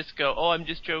to just go, oh, I'm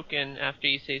just joking after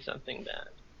you say something bad.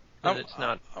 'Cause it's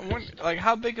not. Like,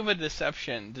 how big of a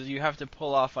deception do you have to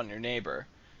pull off on your neighbor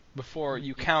before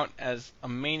you count as a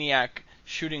maniac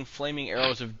shooting flaming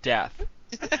arrows of death?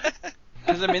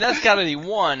 Because I mean, that's got to be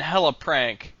one hella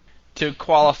prank to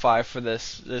qualify for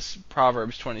this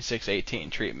Proverbs 26:18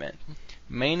 treatment.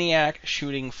 Maniac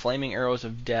shooting flaming arrows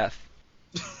of death.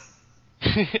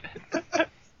 I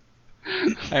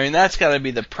mean, that's got to be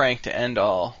the prank to end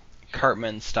all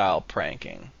Cartman-style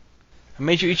pranking. I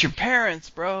made you eat your parents,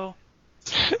 bro.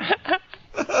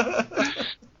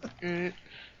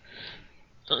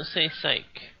 Don't say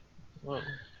psych. Whoa.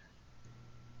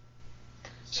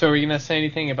 So are we gonna say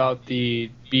anything about the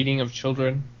beating of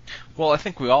children? Well, I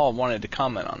think we all wanted to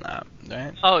comment on that,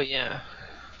 right? Oh yeah.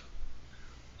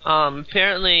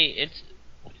 Apparently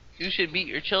you should beat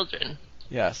your children.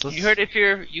 Yes. Let's... You heard it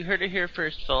here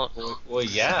first, Philip. Well,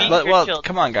 yeah. Beat your Well, children.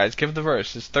 come on, guys, give the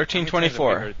verse. It's How many times have we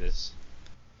 13:24. heard this?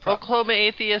 Oklahoma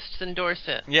atheists endorse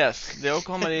it. Yes, the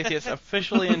Oklahoma atheists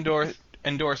officially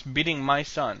endorse beating my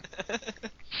son.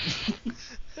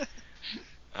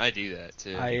 I do that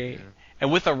too.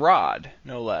 And with a rod,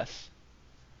 no less.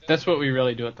 That's what we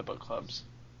really do at the book clubs.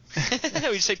 We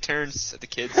just take turns at the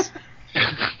kids.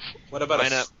 What about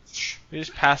Line a up. We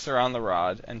just pass around the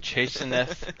rod, and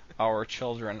chasteneth our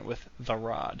children with the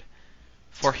rod.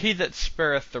 For he that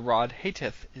spareth the rod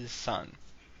hateth his son.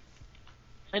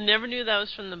 I never knew that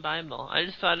was from the Bible. I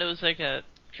just thought it was like a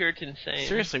Puritan saying.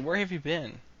 Seriously, where have you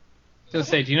been? I was gonna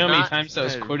say, do you know how many Not- times that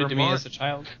was quoted to me Vermont. as a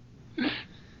child?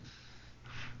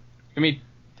 I mean,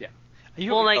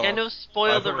 You, Well, like I know,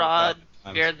 spoil I've the heard rod,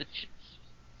 that.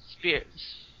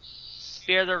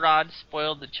 spare the rod,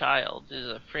 spoil the child is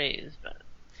a phrase, but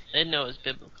I didn't know it was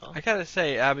biblical. I gotta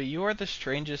say, Abby, you are the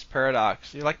strangest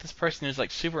paradox. You're like this person who's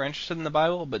like super interested in the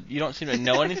Bible, but you don't seem to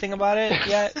know anything about it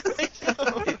yet.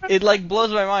 It like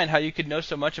blows my mind how you could know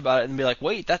so much about it and be like,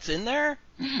 wait, that's in there?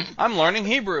 I'm learning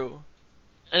Hebrew.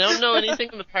 I don't know anything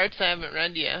in the parts I haven't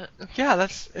read yet. Yeah,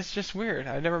 it's just weird.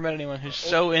 I've never met anyone who's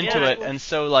so into Yeah. it and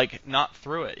so like not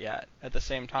through it yet at the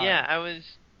same time. Yeah, I was.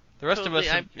 The rest totally,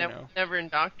 of us, I've never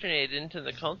indoctrinated into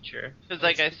the culture because,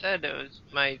 like I said, it was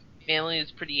my family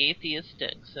is pretty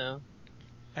atheistic, so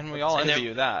and we all I envy never-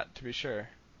 you that, to be sure.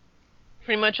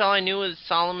 pretty much all I knew was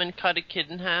Solomon cut a kid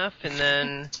in half, and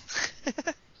then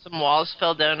some walls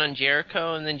fell down on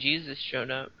Jericho, and then Jesus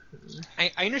showed up. I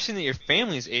understand that your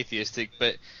family's atheistic,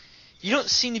 but you don't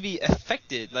seem to be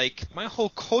affected. Like, my whole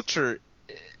culture,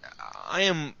 I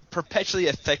am perpetually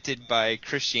affected by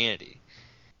Christianity.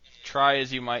 Try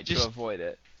as you might Just- to avoid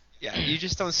it. Yeah, you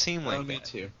just don't seem like me that.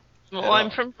 too. Well, At I'm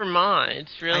all. from Vermont.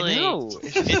 It's really. I know.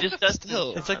 It just doesn't.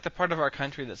 Still. It's like the part of our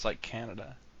country that's like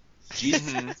Canada.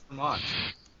 Jesus, come on.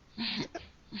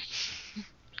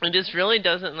 It just really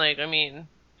doesn't like. I mean,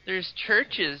 there's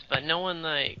churches, but no one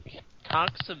like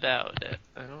talks about it.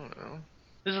 I don't know.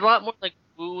 There's a lot more like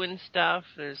woo and stuff.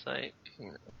 There's like. You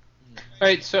know. all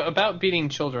right. So about beating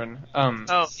children.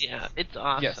 Oh yeah, it's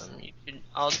awesome. Yes. You should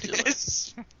all do it.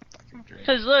 It's fucking great.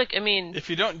 Because look, I mean, If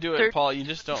you don't do it, Thir- Paul, you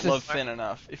just don't This love is- Finn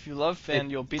enough. If you love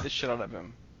Finn, you'll beat the shit out of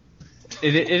him.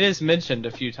 It is mentioned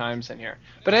a few times in here,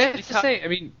 but I have to say, I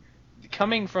mean,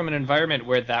 coming from an environment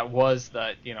where that was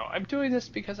the, you know, I'm doing this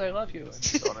because I love you, and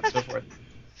so on and so forth.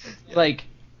 Like,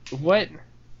 what,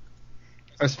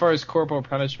 as far as corporal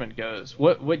punishment goes,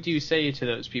 what do you say to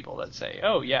those people that say,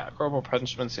 oh yeah, corporal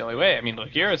punishment's the only way? I mean, look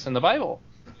here, it's in the Bible.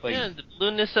 Like, yeah, the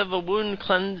blueness of a wound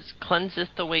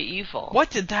cleanseth away evil. What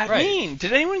did that Right. mean?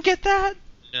 Did anyone get that?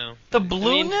 No. The It means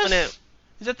blueness? when it,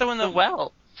 Is that the one the that...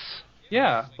 welts.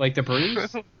 yeah, like the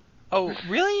bruise. Oh,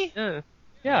 really? Yeah,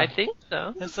 Yeah, I think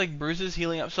so. It's like bruises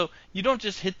healing up. So you don't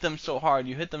just hit them so hard,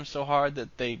 you hit them so hard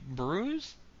that they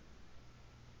bruise?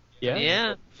 Yeah.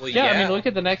 Yeah. Well, Yeah, I mean, look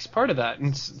at the next part of that,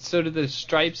 and so do the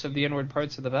stripes of the inward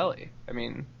parts of the belly. I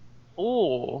mean,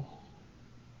 Oh.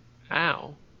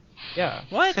 Ow. yeah.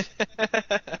 What?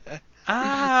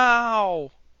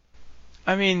 Ow!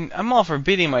 I mean, I'm all for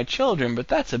beating my children, but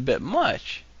that's a bit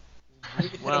much. You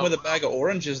hit Well- them with a bag of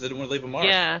oranges that won't leave a mark.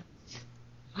 Yeah.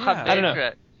 Yeah. I don't know.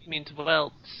 Habedra means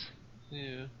welts.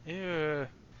 Ew. Yeah.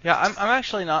 Yeah, I'm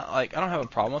actually not, like, I don't have a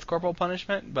problem with corporal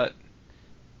punishment, but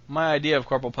my idea of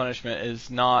corporal punishment is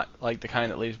not, like, the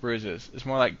kind that leaves bruises. It's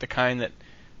more like the kind that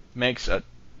makes a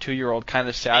 2-year-old kind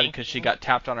of sad because she got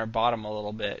tapped on her bottom a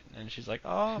little bit, and she's like,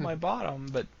 oh, my bottom,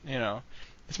 but, you know,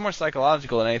 it's more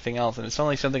psychological than anything else, and it's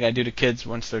only something I do to kids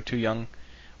once they're too young,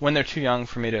 when they're too young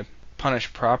for me to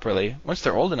punish properly. Once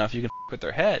they're old enough, you can with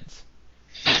their heads.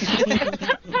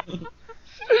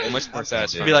 Much more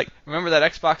satisfying. Be like, remember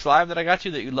that Xbox Live that I got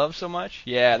you that you love so much?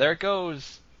 Yeah, there it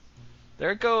goes.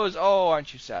 There it goes. Oh,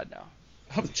 aren't you sad now?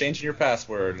 I'm changing your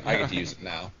password. I get to use it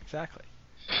now. Exactly.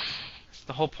 It's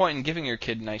the whole point in giving your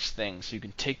kid nice things, so you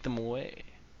can take them away.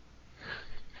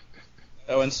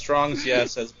 Oh, and Strong's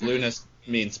says blueness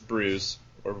means bruise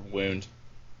or wound.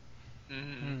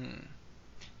 Mm.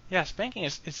 Yeah, spanking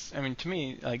is, I mean, to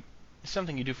me, like, it's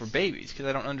something you do for babies, because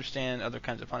I don't understand other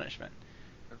kinds of punishment.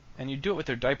 And you do it with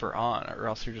their diaper on, or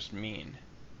else you're just mean.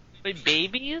 Wait,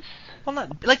 babies? Well,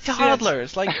 not like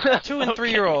toddlers, like 2 and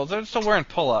 3-year-olds. They're still wearing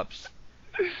pull-ups.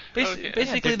 Okay.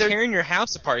 Basically, they're they're tearing your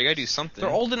house apart. You gotta do something.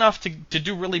 they're old enough to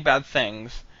do really bad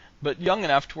things, but young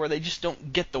enough to where they just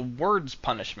don't get the words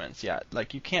punishments yet.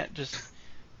 Like, you can't just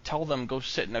tell them go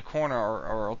sit in a corner,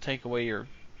 or I'll take away your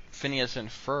Phineas and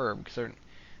Ferb, because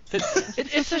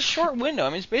it's a short window. I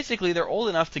mean, it's basically they're old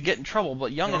enough to get in trouble,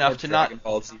 but young enough to not. Dragon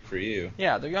Ball Z for you.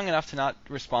 Yeah, they're young enough to not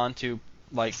respond to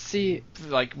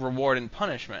like reward and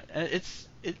punishment, and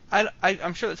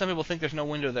I'm sure that some people think there's no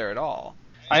window there at all.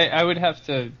 I would have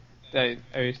to. I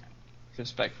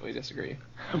respectfully disagree.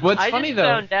 What's I funny just though?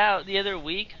 found out the other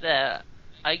week that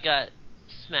I got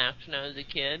smacked when I was a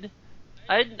kid.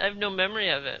 I have no memory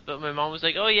of it, but my mom was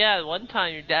like, "Oh yeah, one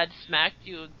time your dad smacked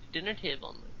you at the dinner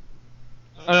table."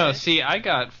 I'm like, Oh no, "Okay." see, I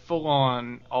got full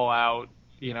on, all out,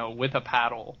 with a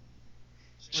paddle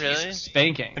Really?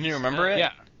 spanking. Can you remember it?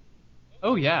 Yeah.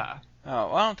 Oh yeah. Oh,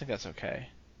 well, I don't think that's okay.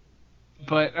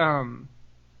 But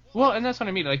well, and that's what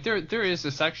I mean. Like there is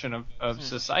a section of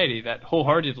society that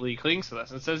wholeheartedly clings to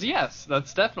this and says, yes,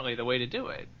 that's definitely the way to do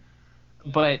it.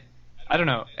 But I don't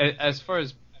know. As far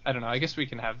as I don't know, I guess we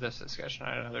can have this discussion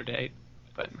on another date.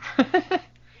 But it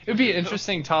would be an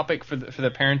interesting topic for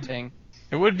the parenting.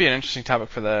 It would be an interesting topic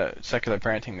for the secular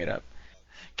parenting meetup.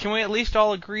 Can we at least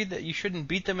all agree that you shouldn't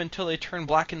beat them until they turn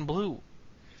black and blue?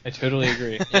 I totally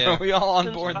agree. Are we all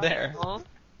on board there? Well,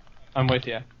 I'm with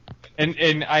you. And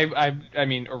I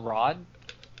mean a rod?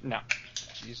 No.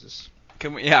 Jesus.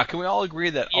 Can we all agree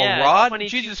that Yeah, a rod? 22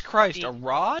 Jesus Christ, feet. a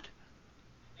rod?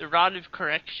 the rod of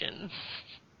correction.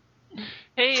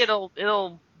 Hey,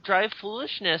 it'll drive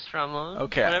foolishness from them.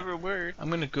 Okay. Whatever word. I'm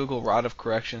gonna Google rod of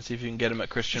correction, see if you can get them at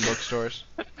Christian bookstores.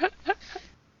 I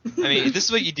mean, if this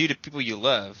is what you do to people you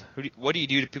love, what do you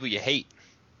do to people you hate?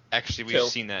 Actually, we've Kill.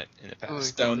 seen that in the past.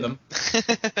 Stone them.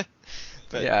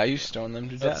 But Yeah, you stone them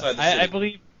to death. Outside the I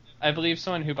city. believe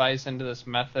someone who buys into this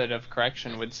method of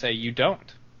correction would say you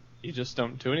don't. You just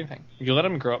don't do anything. You let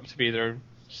them grow up to be their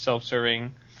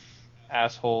self-serving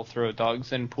asshole, throw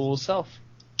dogs in pool self.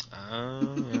 yeah.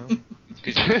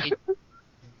 'Cause you hate-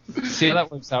 See how that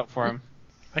works out for him.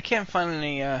 I can't find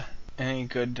any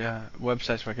good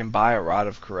websites where I can buy a rod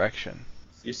of correction.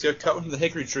 You just gotta cut one from the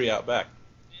hickory tree out back.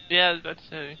 Yeah, that's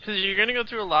because you're gonna go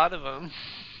through a lot of them.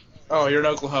 Oh, you're in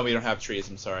Oklahoma. You don't have trees.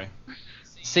 I'm sorry.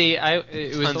 See,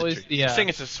 it was Tons of always trees. the. You think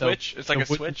it's a switch? It's like the a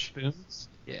wooden switch? Spoons.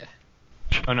 yeah.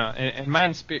 Oh no! In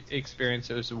my experience,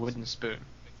 it was a wooden spoon,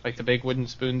 like the big wooden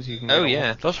spoons you can. Oh, get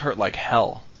yeah. Those hurt like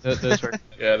hell. Those were.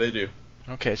 Yeah, they do.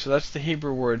 Okay, so that's the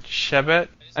Hebrew word shebet.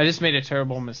 I just made a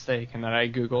terrible mistake, and then I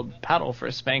googled paddle for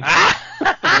a spanking.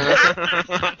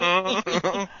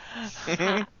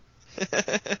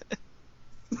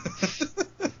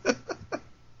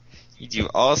 You do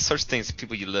all sorts of things to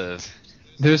people you love.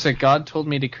 There's a God told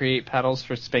me to create paddles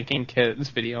for spanking kids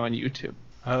video on YouTube.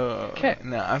 Oh, Okay.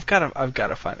 No, I've got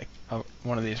to find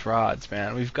one of these rods,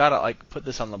 man. We've got to put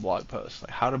this on the blog post,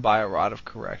 like how to buy a rod of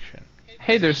correction.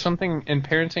 Hey, there's something in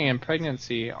parenting and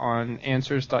pregnancy on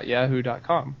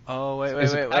answers.yahoo.com. Oh wait,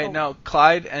 Is it paddle? no,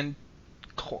 Clyde and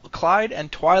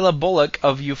Twyla Bullock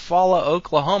of Eufaula,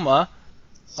 Oklahoma.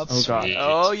 Oh god.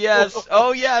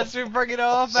 Oh yes, we're bringing it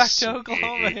all back to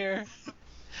Oklahoma here.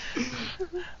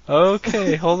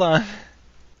 Okay, hold on.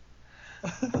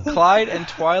 Clyde and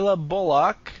Twyla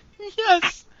Bullock.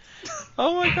 Yes.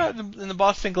 Oh my god! In the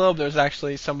Boston Globe, there's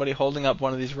actually somebody holding up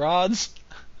one of these rods.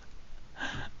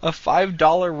 A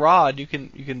 $5 rod. You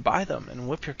can buy them and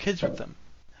whip your kids with them.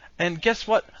 And guess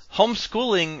what?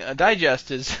 Homeschooling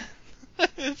Digest is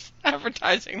is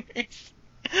advertising these.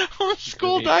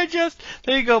 Homeschool Digest.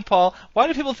 There you go, Paul. Why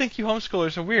do people think you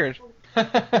homeschoolers are weird?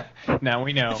 Now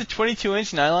we know. It's a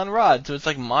 22-inch nylon rod, so it's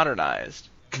like modernized.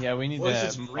 Yeah, we need What is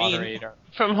to this, green? moderate our...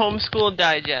 From Homeschool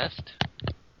Digest.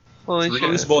 Holy shit.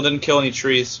 Greenspool didn't kill any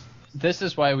trees. This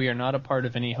is why we are not a part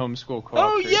of any homeschool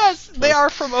Oh cooperatives. yes, they are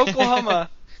from Oklahoma.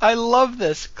 I love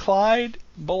this. Clyde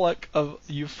Bullock of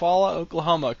Eufaula,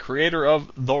 Oklahoma, creator of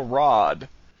The Rod.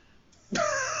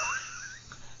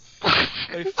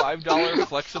 A $5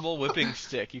 flexible whipping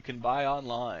stick you can buy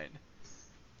online.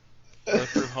 Or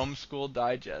through Homeschool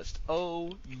Digest.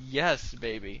 Oh, yes,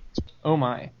 baby. Oh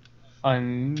my.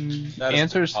 On That is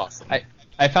answers, awesome.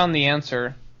 I found the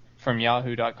answer from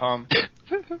Yahoo.com.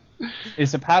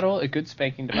 Is a paddle a good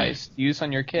spanking device to use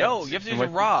on your kids? No, you have to use a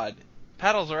rod.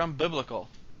 Paddles are unbiblical.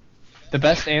 The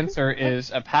best answer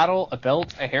is a paddle, a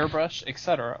belt, a hairbrush,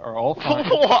 etc. are all fine.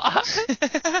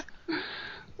 What?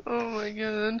 Oh my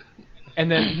god. And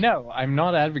then, no, I'm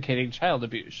not advocating child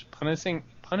abuse. Punishing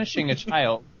a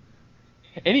child,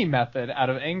 any method out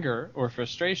of anger or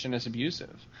frustration is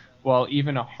abusive, while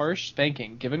even a harsh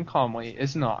spanking given calmly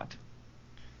is not.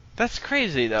 That's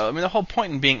crazy, though. I mean, the whole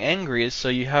point in being angry is so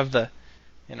you have the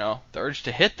urge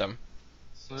to hit them.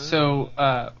 So,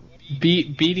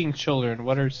 beating children,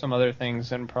 what are some other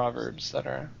things in Proverbs that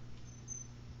are...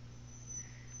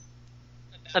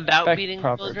 About Back beating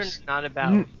Proverbs. children, not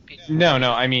about N- beating No,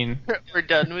 I mean... We're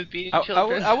done with beating I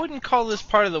children. wouldn't call this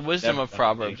part of the wisdom Never of done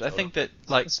Proverbs. beating I think that,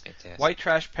 like, That's fantastic. white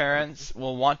trash parents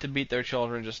will want to beat their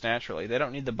children just naturally. They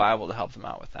don't need the Bible to help them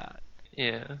out with that.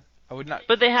 Yeah. I would not.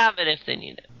 But they have it if they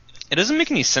need it. It doesn't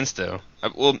make any sense though.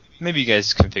 Well, maybe you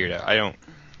guys can figure it out. I don't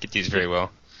get these very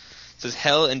well. It says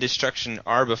hell and destruction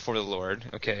are before the Lord.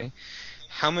 Okay,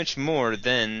 how much more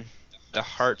then the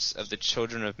hearts of the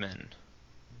children of men?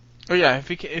 Oh yeah,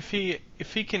 if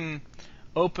he can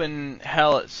open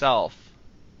hell itself,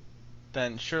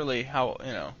 then surely how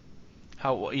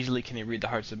easily can he read the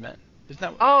hearts of men? Isn't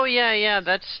that? Oh yeah,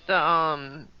 that's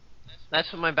the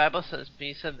that's what my Bible says. But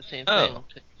you said the same thing. Oh.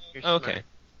 You're Oh, smart. okay.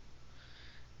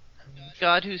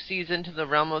 God who sees into the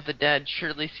realm of the dead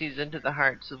surely sees into the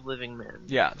hearts of living men.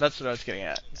 Yeah, that's what I was getting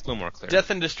at. It's a little more clear. Death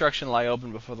and destruction lie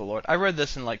open before the Lord. I read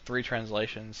this in like 3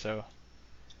 translations, so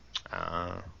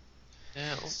Ah.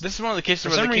 Yeah. this is one of the cases For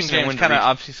where some the King reason I James wanted to kind of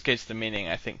read- obfuscates the meaning.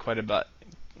 I think quite a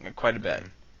bit.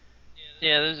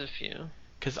 Yeah, there's a few.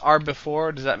 Because are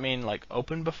before, does that mean like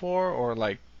open before, or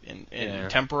like in Yeah.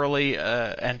 temporally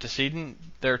antecedent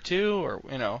there too, or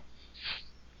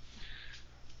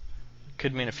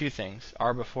could mean a few things.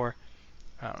 Are before,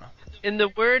 I don't know. In the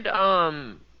word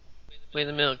wait,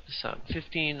 let me look this up.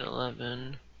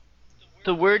 1511.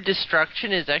 The word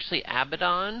destruction is actually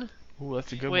Abaddon, Ooh,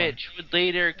 that's a good which would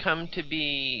later come to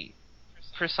be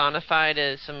personified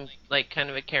as some like kind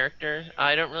of a character.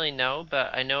 I don't really know, but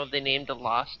I know they named a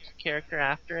lost character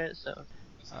after it. So one.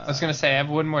 I was going to say, I have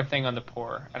one more thing on the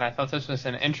poor, and I thought this was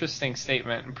an interesting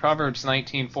statement. In Proverbs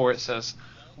 19:4 it says,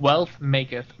 "Wealth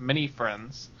maketh many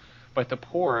friends, but the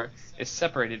poor is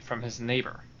separated from his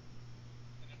neighbor."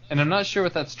 And I'm not sure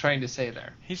what that's trying to say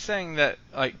there. He's saying that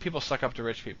like people suck up to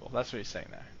rich people. That's what he's saying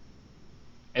there.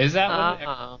 Is that what?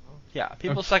 oh. Yeah,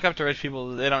 people Okay. suck up to rich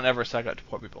people. They don't ever suck up to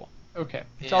poor people. Okay.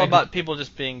 It's Yeah. all about people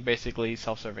just being basically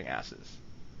self-serving asses.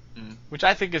 Mm. Which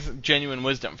I think is genuine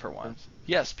wisdom for once.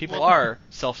 Yes, people Well- are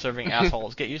self-serving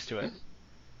assholes. Get used to it.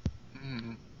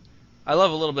 Mm. I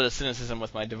love a little bit of cynicism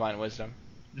with my divine wisdom.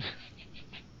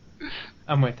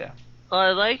 I'm with that. Well,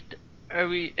 I liked. Are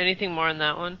we anything more on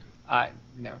that one?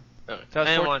 No. Oh, That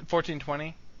I was want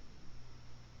 1420?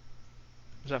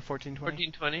 Was that 1420?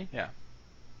 1420.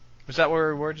 Was that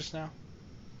where we were just now?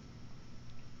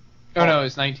 Oh, no,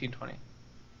 it's 1920.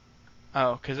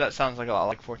 Oh, because that sounds like a lot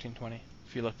like 1420.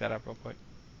 If you look that up real quick.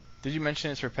 Did you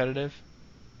mention it's repetitive?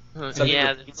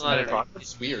 Yeah, there's a lot of.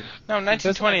 It's weird. No,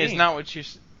 1920 is mean? not what you...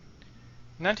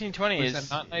 1920 Was is...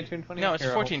 that not 1920? No, it's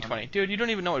Here, hold 1420. Dude, you don't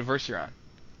even know what verse you're on.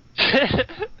 on.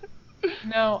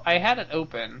 No, I had it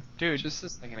open. Dude, Just a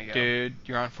second ago. dude,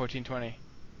 you're on 1420.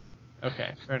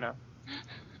 Okay, fair enough.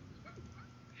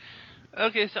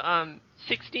 Okay, so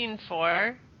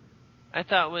 16:4, I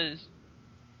thought was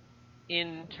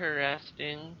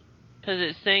interesting because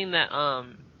it's saying that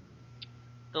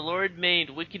the Lord made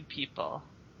wicked people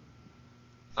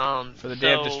For the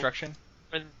day of so- destruction?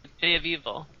 for the day of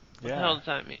evil. What the hell does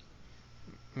that mean?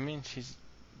 It means he's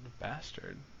a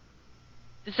bastard.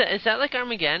 Is that like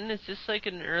Armageddon? Is this like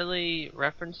an early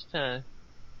reference to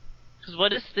Because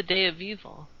what is the day of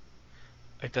evil?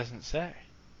 It doesn't say.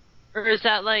 Or is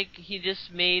that like he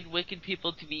just made wicked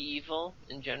people to be evil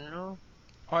in general?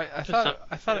 Oh, I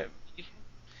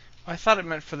thought it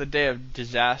meant for the day of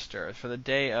disaster, for the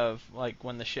day of like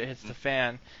when the shit hits the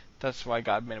fan. That's why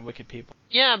God made wicked people.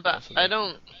 Yeah, but That's what I they-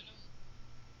 don't.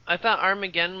 I thought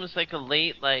Armageddon was like a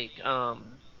late,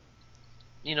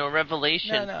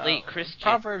 Revelation, No. late Christian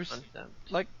Proverbs-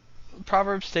 concept.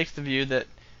 Proverbs takes the view that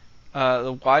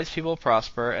the wise people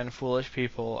prosper and foolish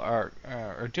people are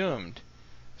doomed.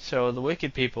 So the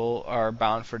wicked people are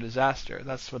bound for disaster.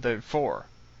 That's what they're for.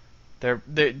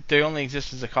 They only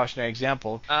exist as a cautionary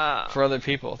example for other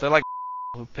people. They're like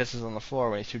who pisses on the floor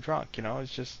when he's too drunk. You know,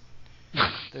 it's just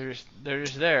they're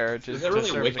just there to, Is that really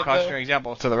serve as a wicked, cautionary though?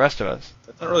 example to the rest of us.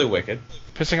 That's not really wicked.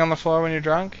 Pissing on the floor when you're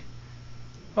drunk?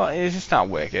 Well, it's just not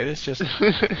wicked. It's just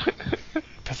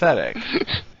pathetic.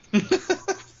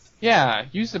 Yeah,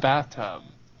 use the bathtub.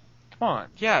 Come on.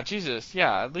 Yeah, Jesus.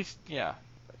 Yeah, at least yeah.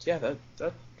 Yeah,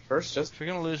 that first just If you're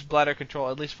gonna lose bladder control,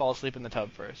 at least fall asleep in the tub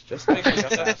first. make sure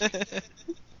that.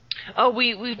 Oh,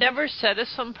 we've never said at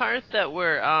some part that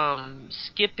we're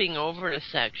skipping over a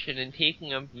section and taking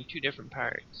them from two different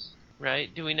parts,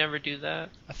 right? Do we never do that?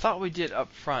 I thought we did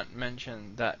up front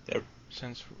mention that Yep.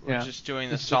 since we're Yeah. just doing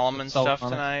the It's just Solomon stuff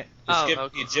Solomon. tonight. Oh, Skip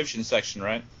okay. the Egyptian section,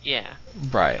 right? Yeah.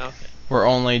 Right. Okay. We're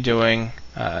only doing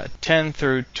 10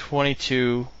 through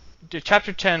 22,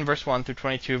 chapter 10, verse 1 through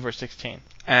 22, verse 16.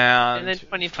 And then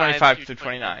 25 through through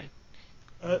 29.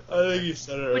 I think you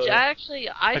said it Which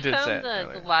earlier. I did say found it the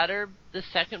earlier. latter, the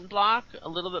second block, a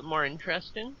little bit more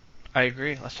interesting. I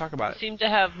agree. Let's talk about it. Seemed to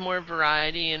have more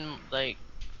variety and they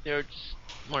were just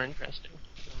more interesting.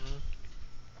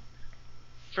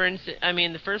 For instance,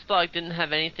 the first block didn't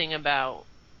have anything about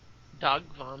dog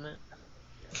vomit.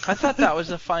 I thought that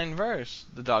was a fine verse,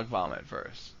 the dog vomit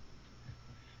verse.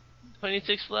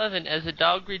 26:11, as a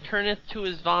dog returneth to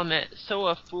his vomit, so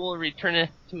a fool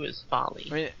returneth to his folly.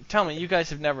 I mean, tell me, you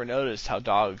guys have never noticed how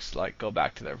dogs go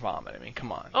back to their vomit. I mean,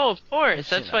 come on. Oh, of course. I've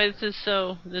seen That's why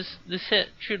this is this hit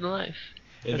true to life.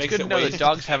 It It's makes good to it know way that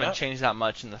dogs easier to haven't pick up. changed that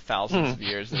much in the thousands of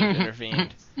years that have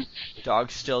intervened.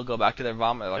 Dogs still go back to their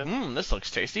vomit. They're like, this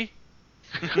looks tasty.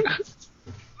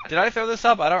 Did I throw this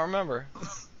up? I don't remember.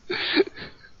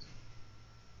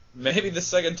 Maybe the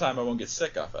second time I won't get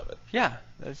sick off of it. Yeah,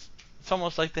 it's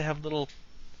almost like they have little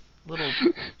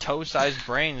toe-sized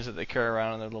brains that they carry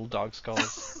around in their little dog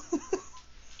skulls.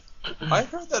 I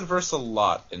heard that verse a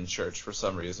lot in church for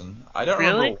some reason. I don't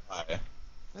Really? remember why.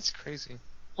 That's crazy.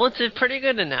 Well, it's a pretty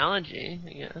good analogy,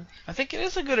 I guess. I think it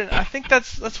is a good. I think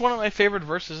that's one of my favorite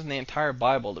verses in the entire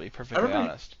Bible, to be perfectly remember-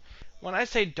 honest. When I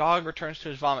say dog returns to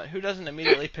his vomit, who doesn't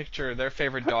immediately picture their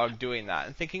favorite dog doing that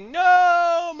and thinking,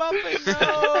 "No, Muppet,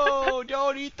 no,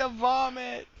 don't eat the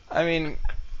vomit"? I mean,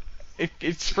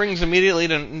 it springs immediately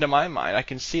into my mind. I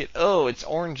can see it. Oh, it's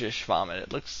orangish vomit.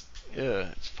 It looks,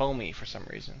 it's foamy for some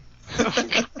reason.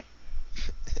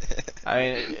 I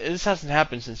mean, this hasn't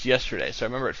happened since yesterday, so I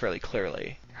remember it fairly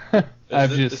clearly. I've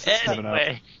this- just this- had enough.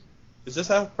 Anyway, Is this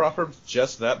how Proverbs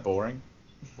just that boring?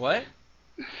 What?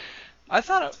 I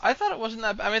thought it wasn't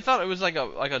that. I mean, I thought it was like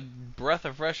a breath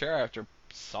of fresh air after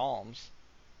Psalms.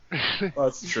 Well,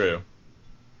 that's true.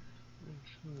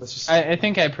 That's just, I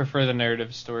think I prefer the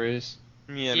narrative stories.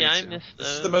 Yeah, yeah, me I too. missed this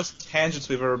is those. the most tangents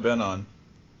we've ever been on.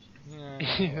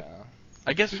 Yeah.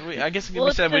 I guess it can Well, be it's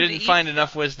said we 'cause didn't each- find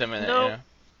enough wisdom in No. it.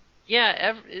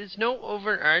 Yeah, there's no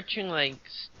overarching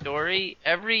story.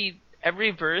 Every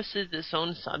verse is its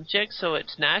own subject, so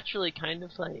it's naturally kind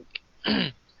of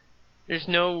there's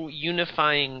no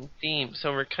unifying theme.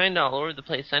 So we're kind of all over the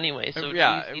place anyway. So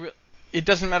Yeah. it's easy- It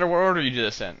doesn't matter what order you do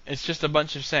this in. It's just a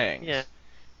bunch of sayings. yeah.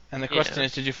 And the question Yeah.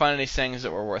 is, did you find any sayings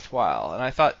that were worthwhile? And I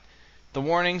thought the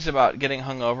warnings about getting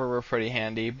hungover were pretty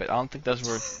handy, but I don't think those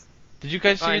were. Did you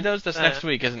guys see Fine. those? That's next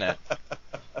week, isn't it?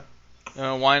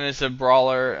 Wine is a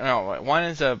brawler. No, wine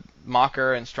is a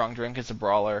mocker, and strong drink is a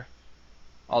brawler.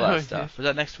 All that Oh, stuff. Was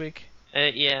that next week?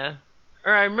 Yeah.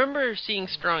 Or I remember seeing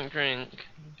strong drink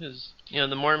because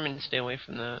the Mormons stay away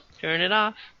from that. Turn it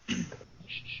off.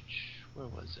 Where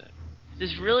was it?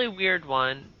 This really weird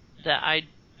one that I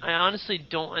honestly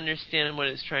don't understand what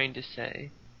it's trying to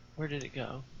say. Where did it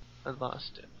go? I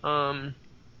lost it.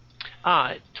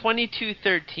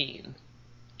 22:13.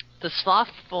 The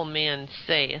slothful man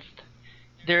saith,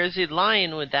 "There is a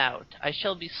lion without. I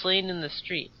shall be slain in the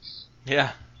streets."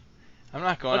 Yeah. I'm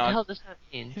not going What the out. hell does that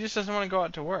mean? He just doesn't want to go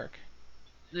out to work.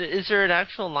 Is there an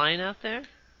actual lion out there?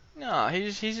 No,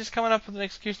 he's just coming up with an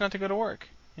excuse not to go to work.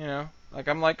 You know, like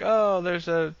I'm like, oh, there's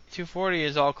a 240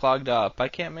 is all clogged up. I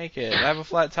can't make it. I have a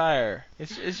flat tire.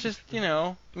 It's just, you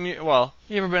know, well,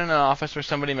 you ever been in an office where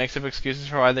somebody makes up excuses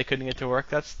for why they couldn't get to work?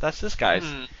 That's this guy's.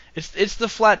 It's the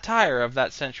flat tire of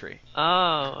that century.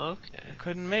 Oh, okay.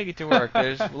 Couldn't make it to work.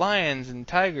 There's lions and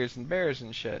tigers and bears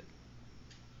and shit.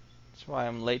 That's why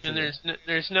I'm late to And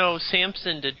there's no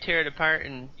Samson to tear it apart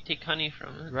and take honey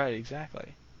from it. Right,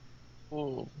 exactly.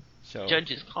 Ooh. So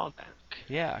Judge's callback.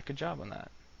 yeah, good job on that.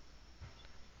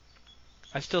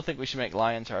 I still think we should make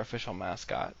lions our official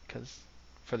mascot, because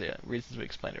for the reasons we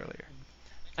explained earlier.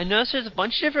 I noticed there's a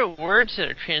bunch of different words that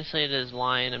are translated as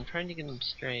lion. I'm trying to get them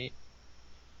straight.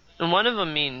 And one of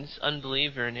them means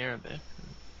unbeliever in Arabic.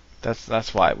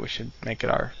 That's why we should make it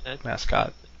our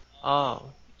mascot.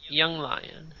 Oh, young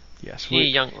lion. Yes, The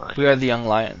young lion. we are the young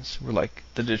lions. We're like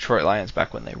the Detroit Lions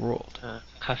back when they ruled.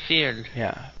 Kafir.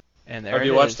 Yeah. And there Have it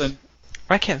you watched is. the?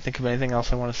 I can't think of anything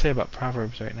else I want to say about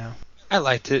Proverbs right now. I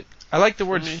liked it. I like the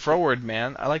word froward,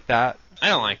 man. I like that. I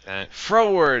don't like that.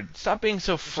 Froward. Stop being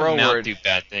so Some mouth froward. do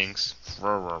bad things.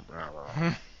 Forward?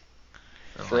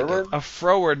 A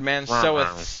froward man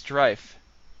soweth strife.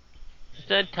 Is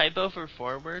that a typo for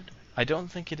forward? I don't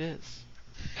think it is.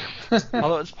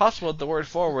 Although it's possible that the word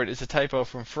forward is a typo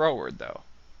from froward, though.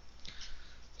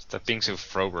 Stop being so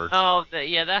froward. Oh,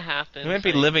 yeah, that happens. We might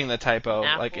be Like, living the typo,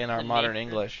 apples like in our and modern nature.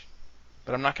 English.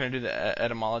 But I'm not going to do the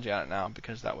etymology on it now,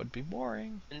 because that would be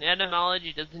boring. And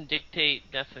etymology doesn't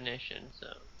dictate definition, so.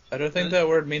 I don't think that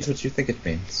word means what you think it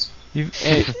means.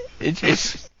 It's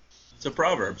It's a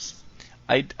Proverbs.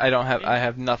 I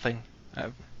have nothing.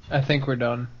 I think we're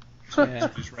done. Yeah.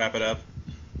 Just wrap it up.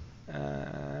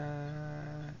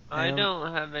 I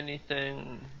don't have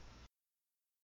anything.